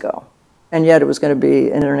UNESCO. And yet it was going to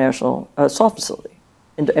be an international salt facility.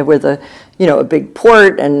 And with a big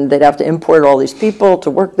port, and they'd have to import all these people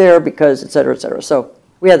to work there because, et cetera, et cetera. So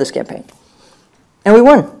we had this campaign, and we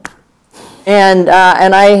won. And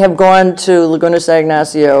I have gone to Laguna San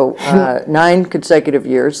Ignacio 9 consecutive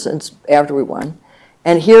years since after we won.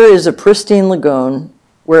 And here is a pristine lagoon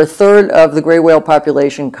where a third of the gray whale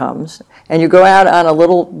population comes, and you go out on a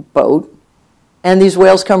little boat, and these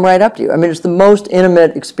whales come right up to you. I mean, it's the most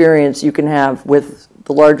intimate experience you can have with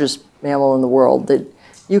the largest mammal in the world that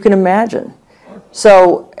you can imagine.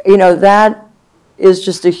 So, that is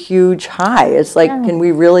just a huge high. It's like, can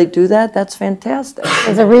we really do that? That's fantastic.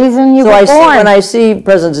 There's a reason you were born. When I see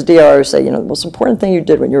President Zedillo, I always say, the most important thing you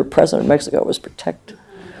did when you were president of Mexico was protect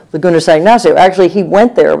Laguna San Ignacio. Actually, he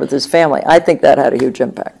went there with his family. I think that had a huge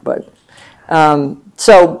impact. But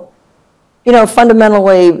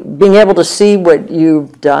fundamentally, being able to see what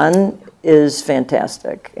you've done is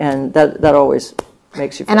fantastic. And that always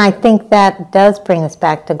makes you feel. And I think that does bring us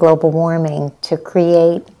back to global warming, to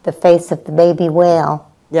create the face of the baby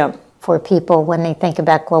whale. Yeah. For people when they think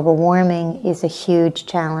about global warming is a huge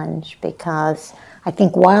challenge, because I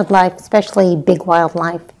think wildlife, especially big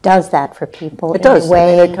wildlife, does that for people. It does. In a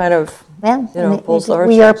way, it kind of pulls the heartstrings.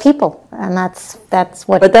 We are people, and that's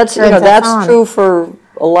what. But that's true for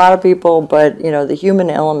a lot of people. But the human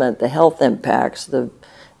element, the health impacts, the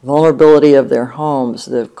vulnerability of their homes,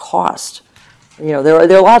 the cost. There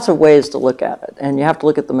are lots of ways to look at it, and you have to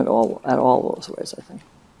look at them at all those ways, I think.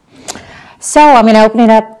 So I'm going to open it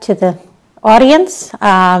up to the audience.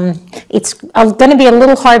 It's going to be a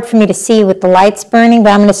little hard for me to see with the lights burning, but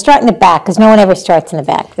I'm going to start in the back, because no one ever starts in the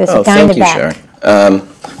back. There's a guy in the back. Sharon.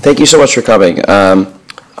 Thank you so much for coming.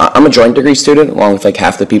 I'm a joint degree student, along with like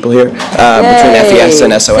half the people here, between FES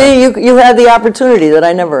and SOM. See, you had the opportunity that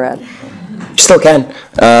I never had. still can.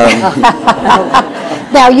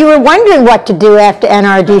 Now, you were wondering what to do after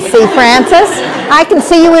NRDC, Francis. I can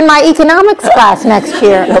see you in my economics class next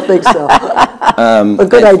year. I don't think so. A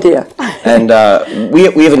good idea. And we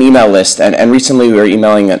have an email list, and recently we were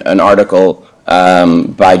emailing an article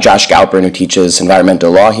by Josh Galpern, who teaches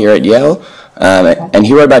environmental law here at Yale. And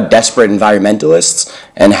he wrote about desperate environmentalists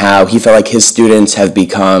and how he felt like his students have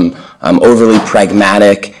become overly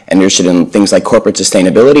pragmatic and interested in things like corporate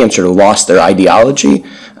sustainability and sort of lost their ideology,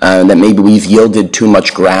 and that maybe we've yielded too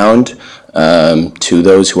much ground to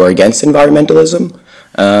those who are against environmentalism.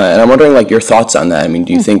 And I'm wondering, like, your thoughts on that. I mean,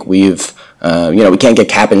 do you think we've, we can't get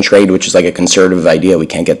cap and trade, which is like a conservative idea. We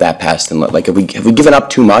can't get that passed. And like, have we given up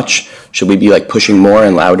too much? Should we be like pushing more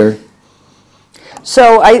and louder?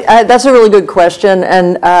 So that's a really good question.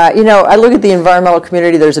 And, I look at the environmental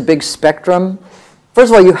community, there's a big spectrum. First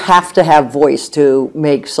of all, you have to have voice to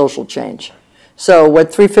make social change. So what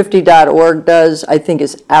 350.org does, I think,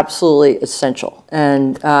 is absolutely essential.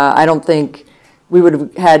 And I don't think we would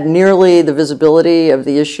have had nearly the visibility of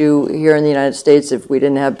the issue here in the United States if we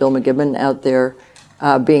didn't have Bill McGibbon out there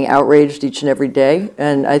being outraged each and every day.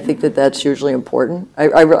 And I think that that's hugely important.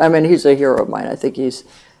 I mean, he's a hero of mine. I think he's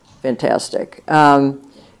fantastic.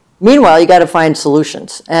 Meanwhile, you got to find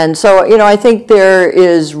solutions. And so, I think there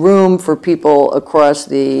is room for people across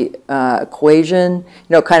the equation,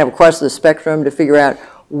 kind of across the spectrum to figure out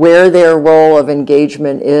where their role of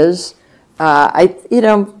engagement is.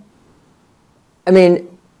 People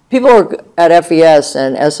are at FES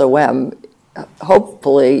and SOM,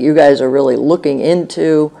 hopefully you guys are really looking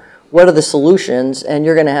into what are the solutions, and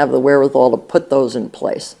you're going to have the wherewithal to put those in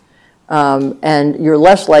place. And you're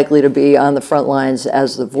less likely to be on the front lines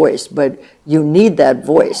as the voice, but you need that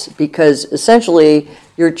voice because essentially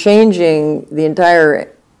you're changing the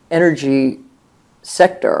entire energy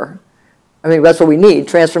sector. I mean, that's what we need,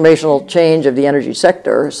 transformational change of the energy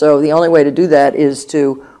sector. So the only way to do that is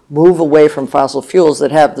to move away from fossil fuels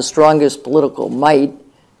that have the strongest political might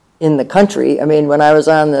in the country. I mean, when I was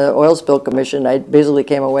on the Oil Spill Commission, I basically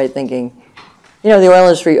came away thinking, the oil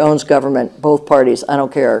industry owns government, both parties, I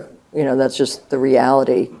don't care. That's just the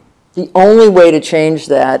reality. The only way to change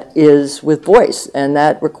that is with voice, and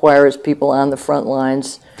that requires people on the front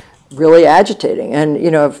lines really agitating. And,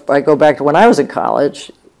 if I go back to when I was in college,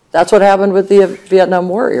 that's what happened with the Vietnam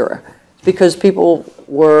War era, because people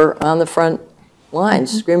were on the front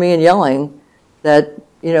lines screaming and yelling that,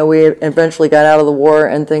 we eventually got out of the war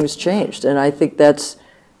and things changed. And I think that's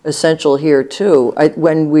essential here, too.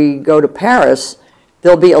 When we go to Paris,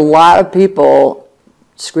 there'll be a lot of people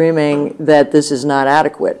screaming that this is not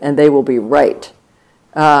adequate, and they will be right.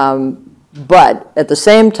 But at the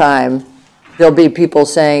same time, there'll be people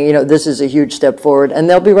saying, this is a huge step forward, and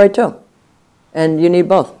they'll be right too. And you need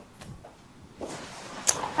both.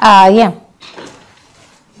 Yeah.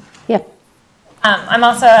 I'm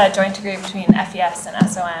also a joint degree between FES and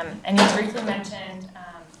SOM, and you briefly mentioned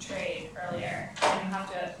trade earlier. And you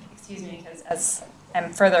have to excuse me because as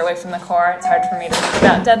I'm further away from the core, it's hard for me to think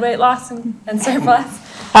about deadweight loss and surplus.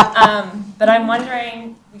 But I'm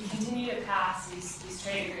wondering, we continue to pass these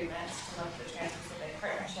trade agreements from the Trans-Pacific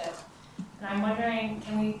Partnership, and I'm wondering,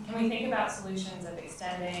 can we think about solutions of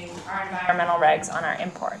extending our environmental regs on our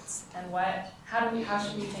imports, and how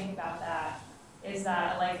should we think about that? Is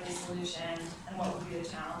that a likely solution, and what would be the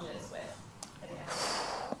challenges with it?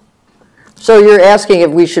 So you're asking if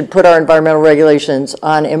we should put our environmental regulations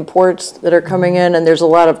on imports that are coming in, and there's a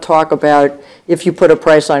lot of talk about if you put a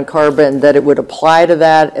price on carbon that it would apply to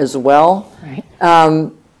that as well. Right.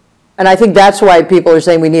 And I think that's why people are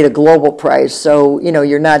saying we need a global price. So,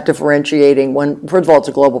 you're not differentiating one, first of all, it's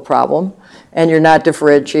a global problem, and you're not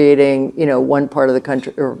differentiating, one part of the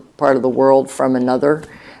country or part of the world from another.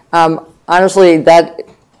 Honestly, that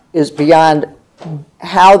is beyond,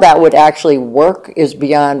 how that would actually work is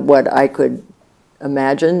beyond what I could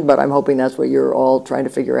imagine, but I'm hoping that's what you're all trying to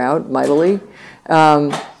figure out mightily.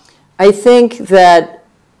 I think that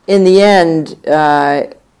in the end,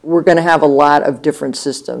 we're going to have a lot of different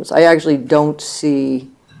systems. I actually don't see,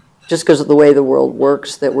 just because of the way the world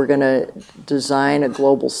works, that we're going to design a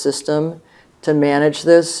global system to manage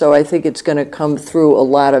this. So I think it's going to come through a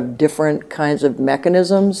lot of different kinds of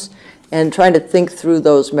mechanisms. And trying to think through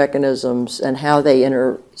those mechanisms and how they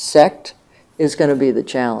intersect is going to be the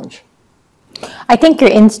challenge. I think your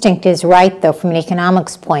instinct is right, though, from an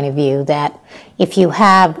economics point of view, that if you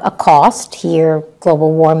have a cost here,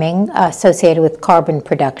 global warming, associated with carbon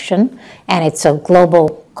production, and it's a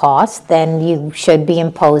global cost, then you should be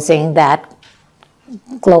imposing that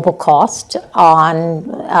global cost on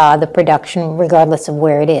the production, regardless of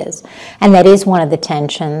where it is. And that is one of the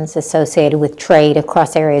tensions associated with trade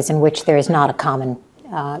across areas in which there is not a common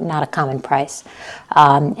price.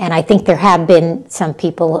 And I think there have been some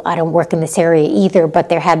people, I don't work in this area either, but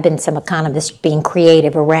there have been some economists being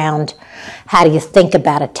creative around how do you think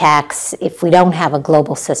about a tax if we don't have a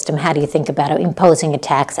global system? How do you think about imposing a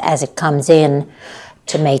tax as it comes in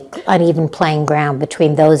to make uneven playing ground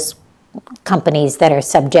between those companies that are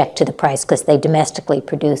subject to the price because they domestically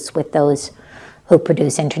produce with those who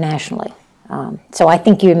produce internationally. So I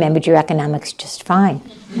think you remembered your economics just fine.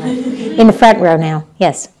 In the front row now,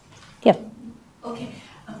 yes. Yeah. Okay.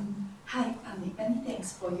 Hi, many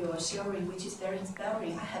thanks for your sharing, which is very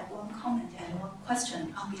inspiring. I have one comment and one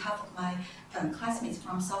question on behalf of my classmates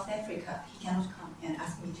from South Africa. He cannot come and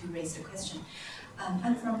ask me to raise the question.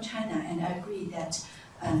 I'm from China, and I agree that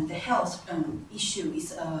the health issue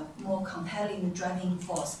is a more compelling driving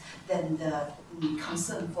force than the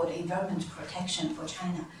concern for the environment protection for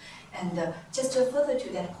China. And just further to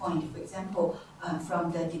that point, for example,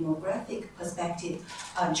 from the demographic perspective,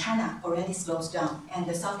 China already slows down, and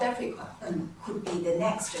South Africa could be the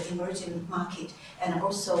next emerging market. And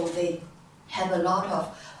also they have a lot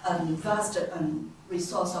of vast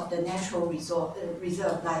resource of the natural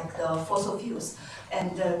reserve, like the fossil fuels.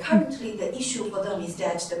 And currently the issue for them is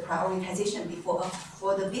that the prioritization before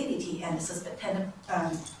affordability and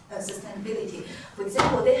sustainability. For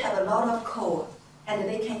example, they have a lot of coal, and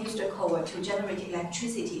they can use the coal to generate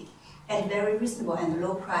electricity at very reasonable and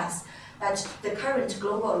low price. But the current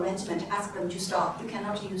global arrangement asks them to stop. You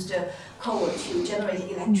cannot use the coal to generate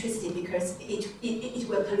electricity because it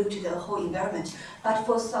will pollute the whole environment. But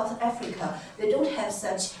for South Africa, they don't have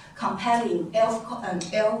such compelling air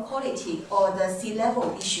quality or the sea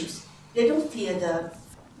level issues. They don't feel the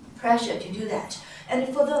pressure to do that. And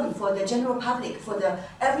for them, for the general public, for the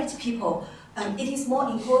average people, it is more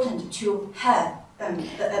important to have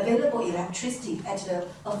the available electricity at an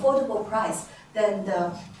affordable price than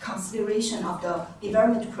the consideration of the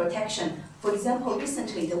environment protection. For example,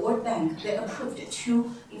 recently the World Bank, they approved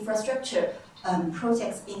 2 infrastructure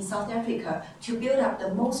projects in South Africa to build up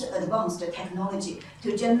the most advanced technology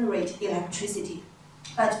to generate electricity,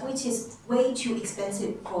 but which is way too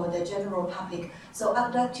expensive for the general public. So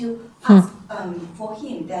I'd like to ask for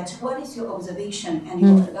him that what is your observation and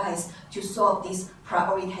your advice to solve this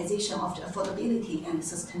prioritization of the affordability and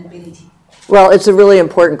sustainability? Well, it's a really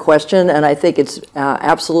important question, and I think it's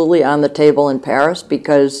absolutely on the table in Paris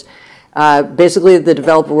because basically the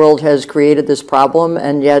developed world has created this problem,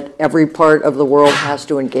 and yet every part of the world has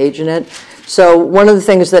to engage in it. So one of the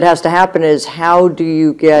things that has to happen is how do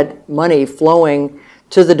you get money flowing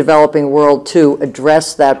to the developing world to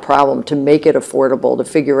address that problem, to make it affordable, to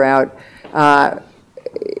figure out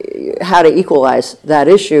how to equalize that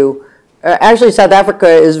issue. Actually, South Africa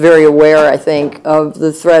is very aware, I think, of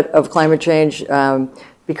the threat of climate change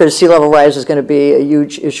because sea level rise is going to be a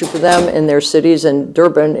huge issue for them in their cities, and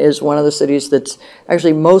Durban is one of the cities that's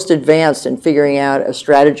actually most advanced in figuring out a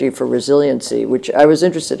strategy for resiliency, which I was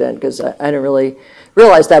interested in because I didn't really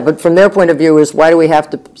realize that. But from their point of view is why do we have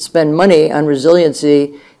to spend money on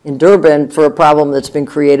resiliency in Durban for a problem that's been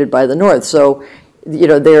created by the North? So, you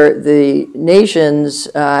know, the nations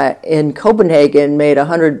in Copenhagen made a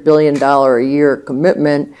 $100 billion a year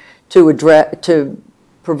commitment to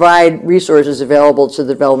provide resources available to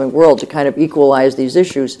the developing world to kind of equalize these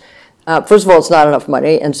issues. First of all, it's not enough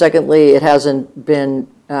money, and secondly, it hasn't been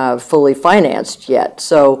fully financed yet.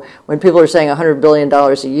 So when people are saying $100 billion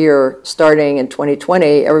a year starting in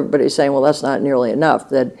 2020, everybody's saying, well, that's not nearly enough.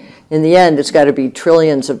 That in the end, it's got to be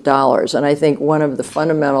trillions of dollars. And I think one of the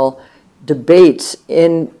fundamental debates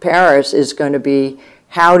in Paris is going to be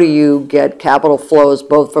how do you get capital flows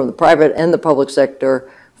both from the private and the public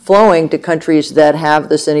sector flowing to countries that have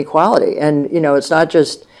this inequality. And, you know, it's not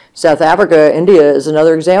just South Africa. India is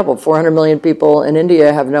another example. 400 million people in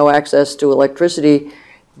India have no access to electricity.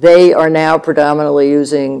 They are now predominantly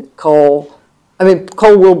using coal. I mean,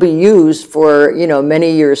 coal will be used for, you know,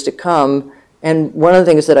 many years to come. And one of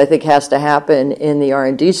the things that I think has to happen in the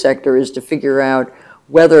R&D sector is to figure out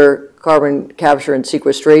whether carbon capture and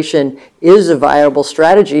sequestration is a viable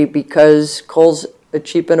strategy because coal's a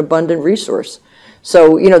cheap and abundant resource.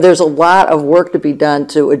 So, you know, there's a lot of work to be done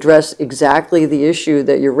to address exactly the issue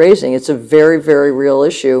that you're raising. It's a very, very real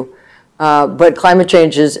issue. But climate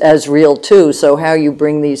change is as real too. So how you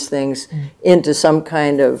bring these things into some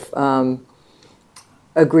kind of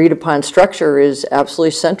agreed upon structure is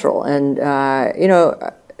absolutely central. And, you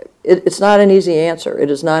know, it's not an easy answer.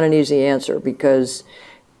 It is not an easy answer because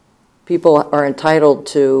people are entitled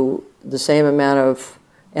to the same amount of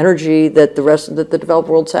energy that that the developed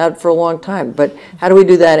world's had for a long time. But how do we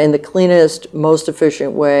do that in the cleanest, most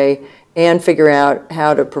efficient way, and figure out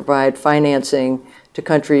how to provide financing to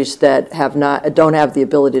countries that don't have the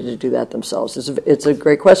ability to do that themselves? It's a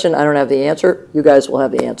great question. I don't have the answer. You guys will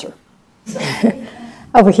have the answer.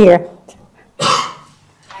 Over here.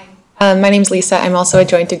 Hi. My name's Lisa. I'm also a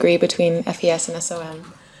joint degree between FES and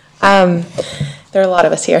SOM. There are a lot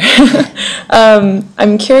of us here.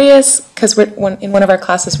 I'm curious, because in one of our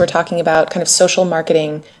classes we're talking about kind of social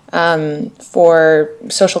marketing for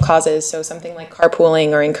social causes, so something like carpooling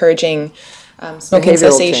or encouraging smoking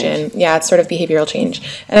cessation. Change. Yeah, it's sort of behavioral change.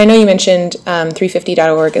 And I know you mentioned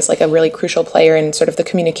 350.org is like a really crucial player in sort of the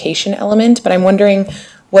communication element, but I'm wondering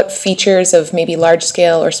what features of maybe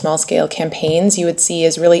large-scale or small-scale campaigns you would see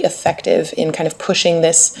as really effective in kind of pushing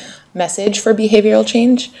this message for behavioral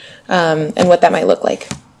change, and what that might look like.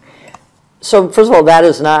 So first of all,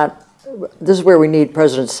 this is where we need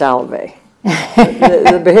President Salve,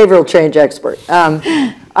 the behavioral change expert.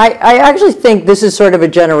 I actually think this is sort of a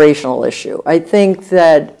generational issue. I think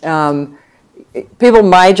that people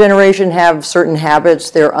my generation have certain habits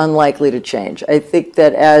they're unlikely to change. I think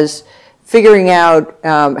that as figuring out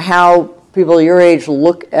how people your age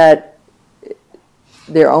look at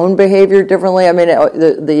their own behavior differently. I mean,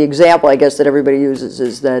 the example I guess that everybody uses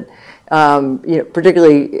is that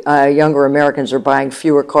particularly younger Americans are buying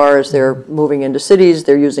fewer cars. They're moving into cities.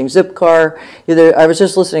 They're using Zipcar. I was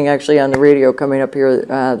just listening actually on the radio coming up here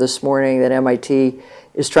this morning that MIT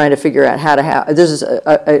is trying to figure out how to have. This is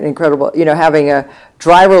an incredible. Having a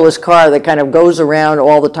driverless car that kind of goes around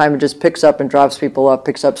all the time and just picks up and drops people off,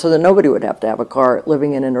 picks up, so that nobody would have to have a car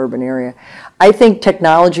living in an urban area. I think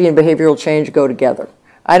technology and behavioral change go together.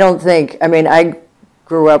 I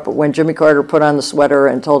grew up when Jimmy Carter put on the sweater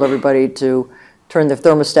and told everybody to turn their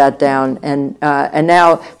thermostat down, and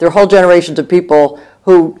now there are whole generations of people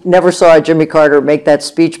who never saw Jimmy Carter make that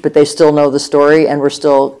speech, but they still know the story, and we're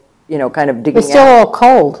still, kind of digging out. We're still all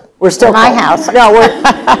cold. We're still in my house. No,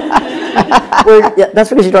 that's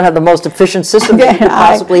because you don't have the most efficient system that you could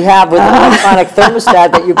possibly have with an electronic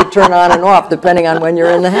thermostat that you could turn on and off depending on when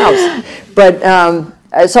you're in the house. But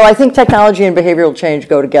so I think technology and behavioral change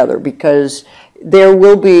go together, because there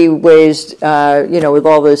will be ways, with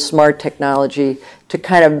all this smart technology to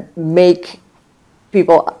kind of make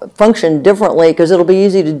people function differently, because it'll be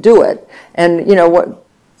easy to do it. And what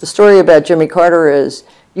the story about Jimmy Carter is,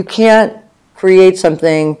 you can't create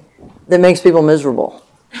something that makes people miserable.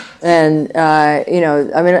 And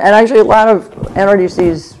and actually a lot of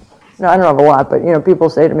NRDCs, I don't have a lot, but people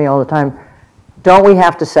say to me all the time, don't we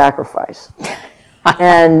have to sacrifice?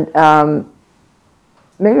 And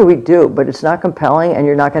maybe we do, but it's not compelling, and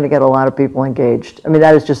you're not going to get a lot of people engaged. I mean,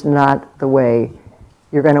 that is just not the way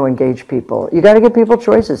you're going to engage people. You got to give people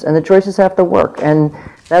choices, and the choices have to work. And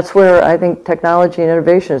that's where I think technology and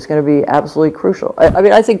innovation is going to be absolutely crucial.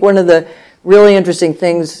 I think one of the really interesting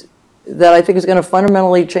things that I think is going to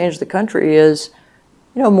fundamentally change the country is,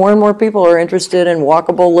 more and more people are interested in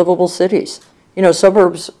walkable, livable cities.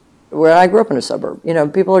 Suburbs, where I grew up in a suburb,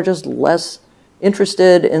 people are just less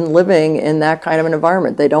interested in living in that kind of an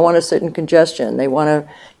environment. They don't want to sit in congestion. They want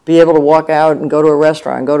to be able to walk out and go to a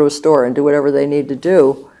restaurant, go to a store, and do whatever they need to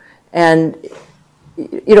do. And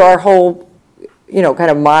our whole kind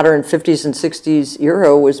of modern 50s and 60s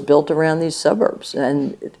era was built around these suburbs,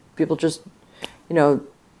 and people just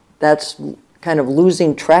that's kind of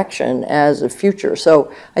losing traction as a future.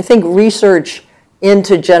 So I think research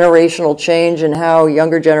into generational change and how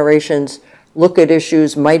younger generations look at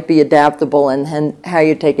issues might be adaptable, and how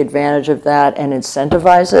you take advantage of that and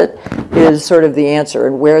incentivize it is sort of the answer.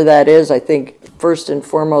 And where that is, I think, first and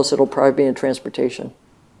foremost, it'll probably be in transportation.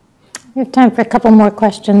 We have time for a couple more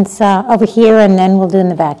questions over here, and then we'll do in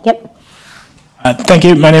the back. Yep. Thank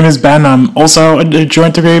you. My name is Ben. I'm also a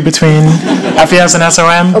joint degree between FES and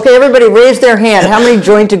SOM. Okay, everybody raise their hand. How many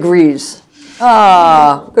joint degrees?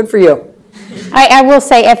 Good for you. I will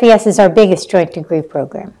say FES is our biggest joint degree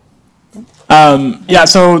program.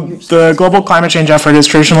 So the global climate change effort is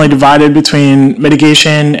traditionally divided between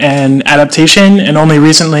mitigation and adaptation, and only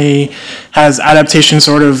recently has adaptation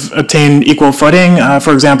sort of obtained equal footing.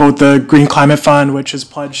 For example, with the Green Climate Fund, which is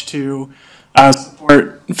pledged to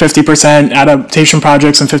support 50% adaptation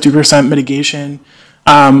projects and 50% mitigation.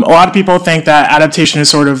 A lot of people think that adaptation is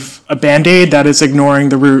sort of a Band-Aid, that is ignoring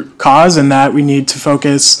the root cause, and that we need to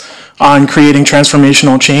focus on creating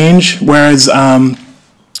transformational change, whereas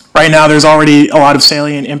right now, there's already a lot of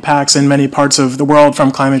salient impacts in many parts of the world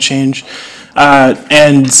from climate change,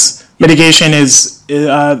 and mitigation is,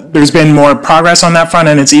 there's been more progress on that front,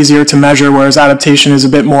 and it's easier to measure, whereas adaptation is a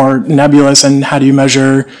bit more nebulous, and how do you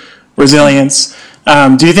measure resilience?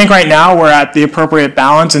 Do you think right now we're at the appropriate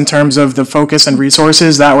balance in terms of the focus and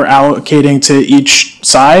resources that we're allocating to each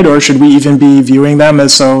side, or should we even be viewing them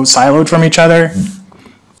as so siloed from each other?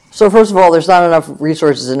 So first of all, there's not enough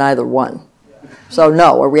resources in either one. So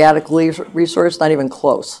no, are we adequately resourced? Not even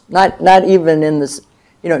close. Not even in this,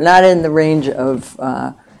 not in the range of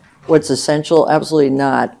what's essential. Absolutely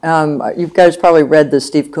not. You guys probably read the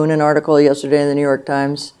Steve Koonin article yesterday in the New York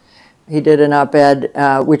Times. He did an op-ed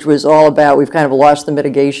which was all about, we've kind of lost the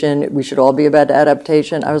mitigation, we should all be about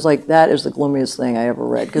adaptation. I was like, that is the gloomiest thing I ever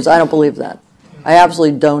read, because I don't believe that. I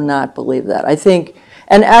absolutely do not believe that. I think,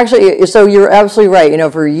 and actually, so you're absolutely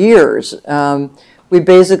right, for years, we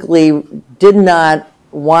basically did not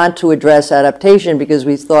want to address adaptation because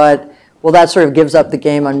we thought, well, that sort of gives up the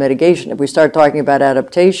game on mitigation. If we start talking about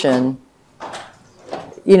adaptation,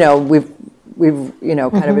 we've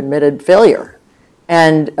kind of admitted failure.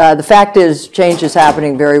 And the fact is, change is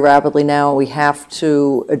happening very rapidly now. We have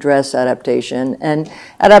to address adaptation. And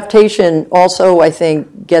adaptation also, I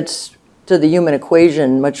think, gets to the human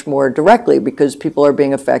equation much more directly because people are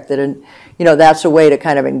being affected. And, that's a way to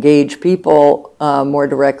kind of engage people more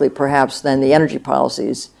directly, perhaps, than the energy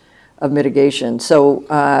policies of mitigation. So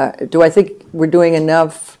do I think we're doing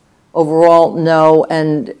enough overall? No.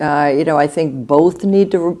 And, I think both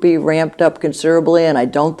need to be ramped up considerably. And I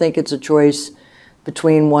don't think it's a choice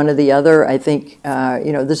between one or the other. I think,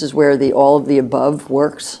 this is where the all of the above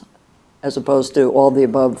works, as opposed to all of the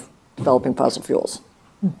above developing fossil fuels.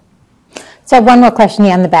 So one more question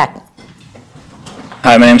here on the back.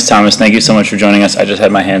 Hi, my name's Thomas. Thank you so much for joining us. I just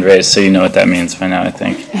had my hand raised, so you know what that means by now, I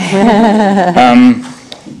think.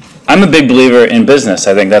 I'm a big believer in business.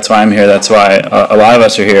 I think that's why I'm here. That's why a lot of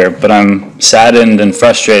us are here. But I'm saddened and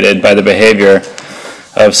frustrated by the behavior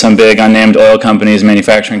of some big unnamed oil companies,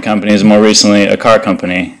 manufacturing companies, and more recently a car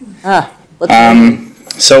company.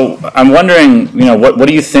 So I'm wondering, what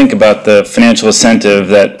do you think about the financial incentive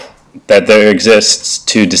that there exists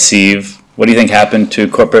to deceive? What do you think happened to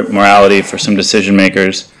corporate morality for some decision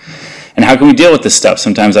makers? And how can we deal with this stuff?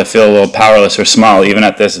 Sometimes I feel a little powerless or small, even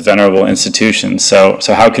at this venerable institution. So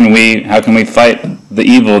how can we fight the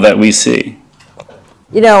evil that we see?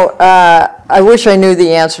 I wish I knew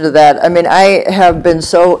the answer to that. I mean, I have been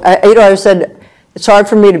I said it's hard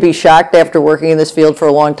for me to be shocked after working in this field for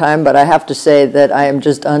a long time, but I have to say that I am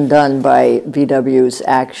just undone by VW's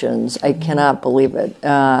actions. I cannot believe it.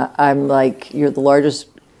 I'm like, you're the largest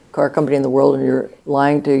car company in the world and you're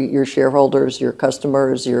lying to your shareholders, your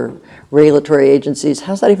customers, your regulatory agencies.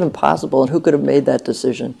 How's that even possible, and who could have made that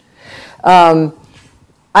decision?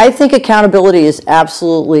 I think accountability is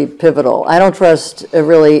absolutely pivotal. I don't trust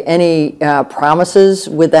really any promises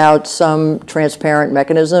without some transparent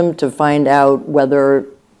mechanism to find out whether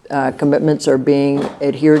commitments are being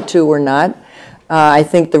adhered to or not. I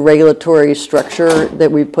think the regulatory structure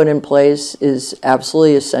that we put in place is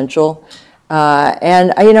absolutely essential.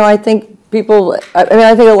 And I think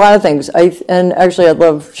I think a lot of things. And actually, I'd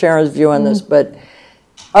love Sharon's view on this, but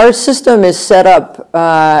our system is set up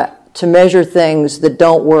to measure things that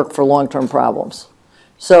don't work for long-term problems.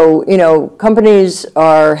 So, companies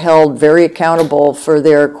are held very accountable for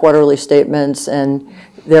their quarterly statements and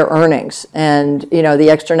their earnings. And, the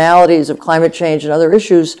externalities of climate change and other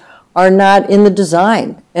issues are not in the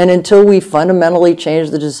design. And until we fundamentally change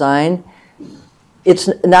the design,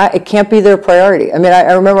 it can't be their priority. I mean,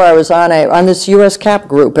 I remember I was on this US CAP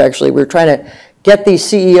group, actually. We were trying to get these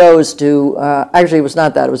CEOs to, actually it was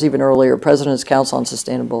not that, it was even earlier, President's Council on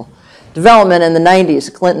Sustainable Development in the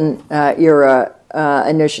 90s, Clinton era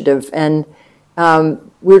initiative. And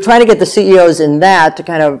we were trying to get the CEOs in that to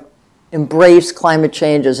kind of embrace climate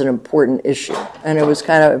change as an important issue. And it was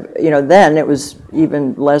kind of, then it was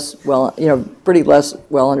even less pretty less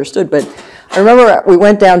well understood. But I remember we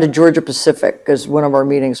went down to Georgia Pacific because one of our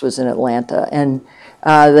meetings was in Atlanta. And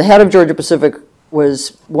the head of Georgia Pacific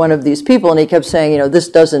was one of these people, and he kept saying, this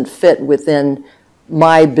doesn't fit within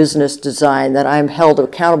my business design that I'm held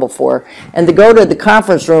accountable for. And to go to the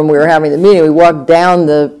conference room, we were having the meeting, we walked down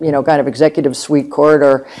the, kind of executive suite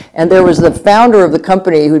corridor, and there was the founder of the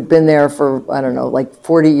company who'd been there for, I don't know, like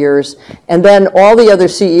 40 years, and then all the other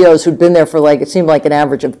CEOs who'd been there for it seemed like an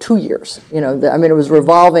average of 2 years. It was a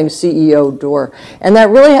revolving CEO door. And that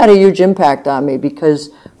really had a huge impact on me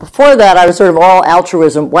because before that, I was sort of all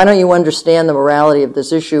altruism. Why don't you understand the morality of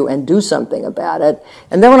this issue and do something about it?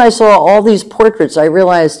 And then when I saw all these portraits, I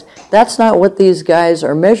realized that's not what these guys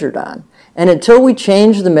are measured on. And until we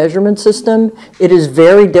change the measurement system, it is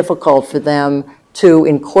very difficult for them to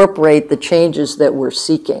incorporate the changes that we're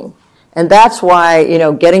seeking. And that's why, you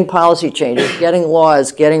know, getting policy changes, getting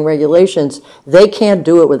laws, getting regulations, they can't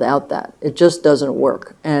do it without that. It just doesn't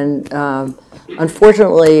work. And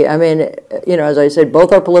unfortunately, I mean, you know, as I said,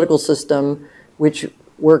 both our political system, which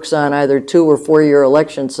works on either 2 or 4 year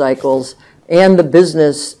election cycles, and the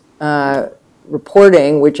business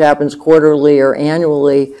reporting, which happens quarterly or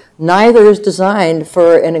annually, neither is designed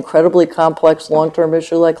for an incredibly complex long-term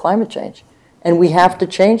issue like climate change. And we have to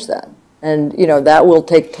change that. And, you know, that will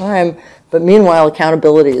take time, but meanwhile,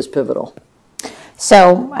 accountability is pivotal.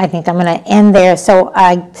 So I think I'm going to end there. So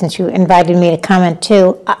since you invited me to comment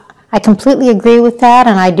too, I completely agree with that,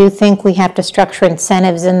 and I do think we have to structure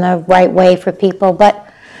incentives in the right way for people. But,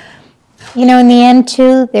 you know, in the end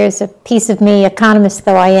too, there's a piece of me, economist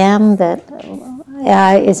though I am, that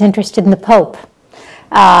is interested in the Pope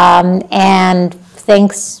and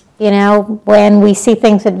thinks, you know, when we see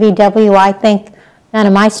things at VW, I think none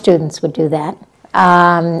of my students would do that.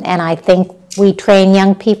 And I think we train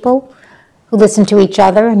young people who listen to each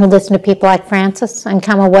other and who listen to people like Frances and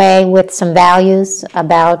come away with some values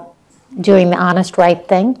about doing the honest, right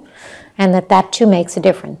thing, and that too makes a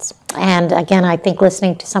difference. And again, I think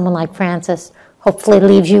listening to someone like Frances hopefully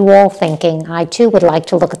leaves you all thinking, I too would like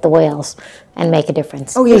to look at the whales and make a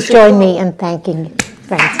difference. Oh, please join me in thanking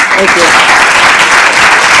Frances. Thank you.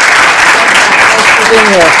 Thanks for being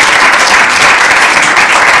here.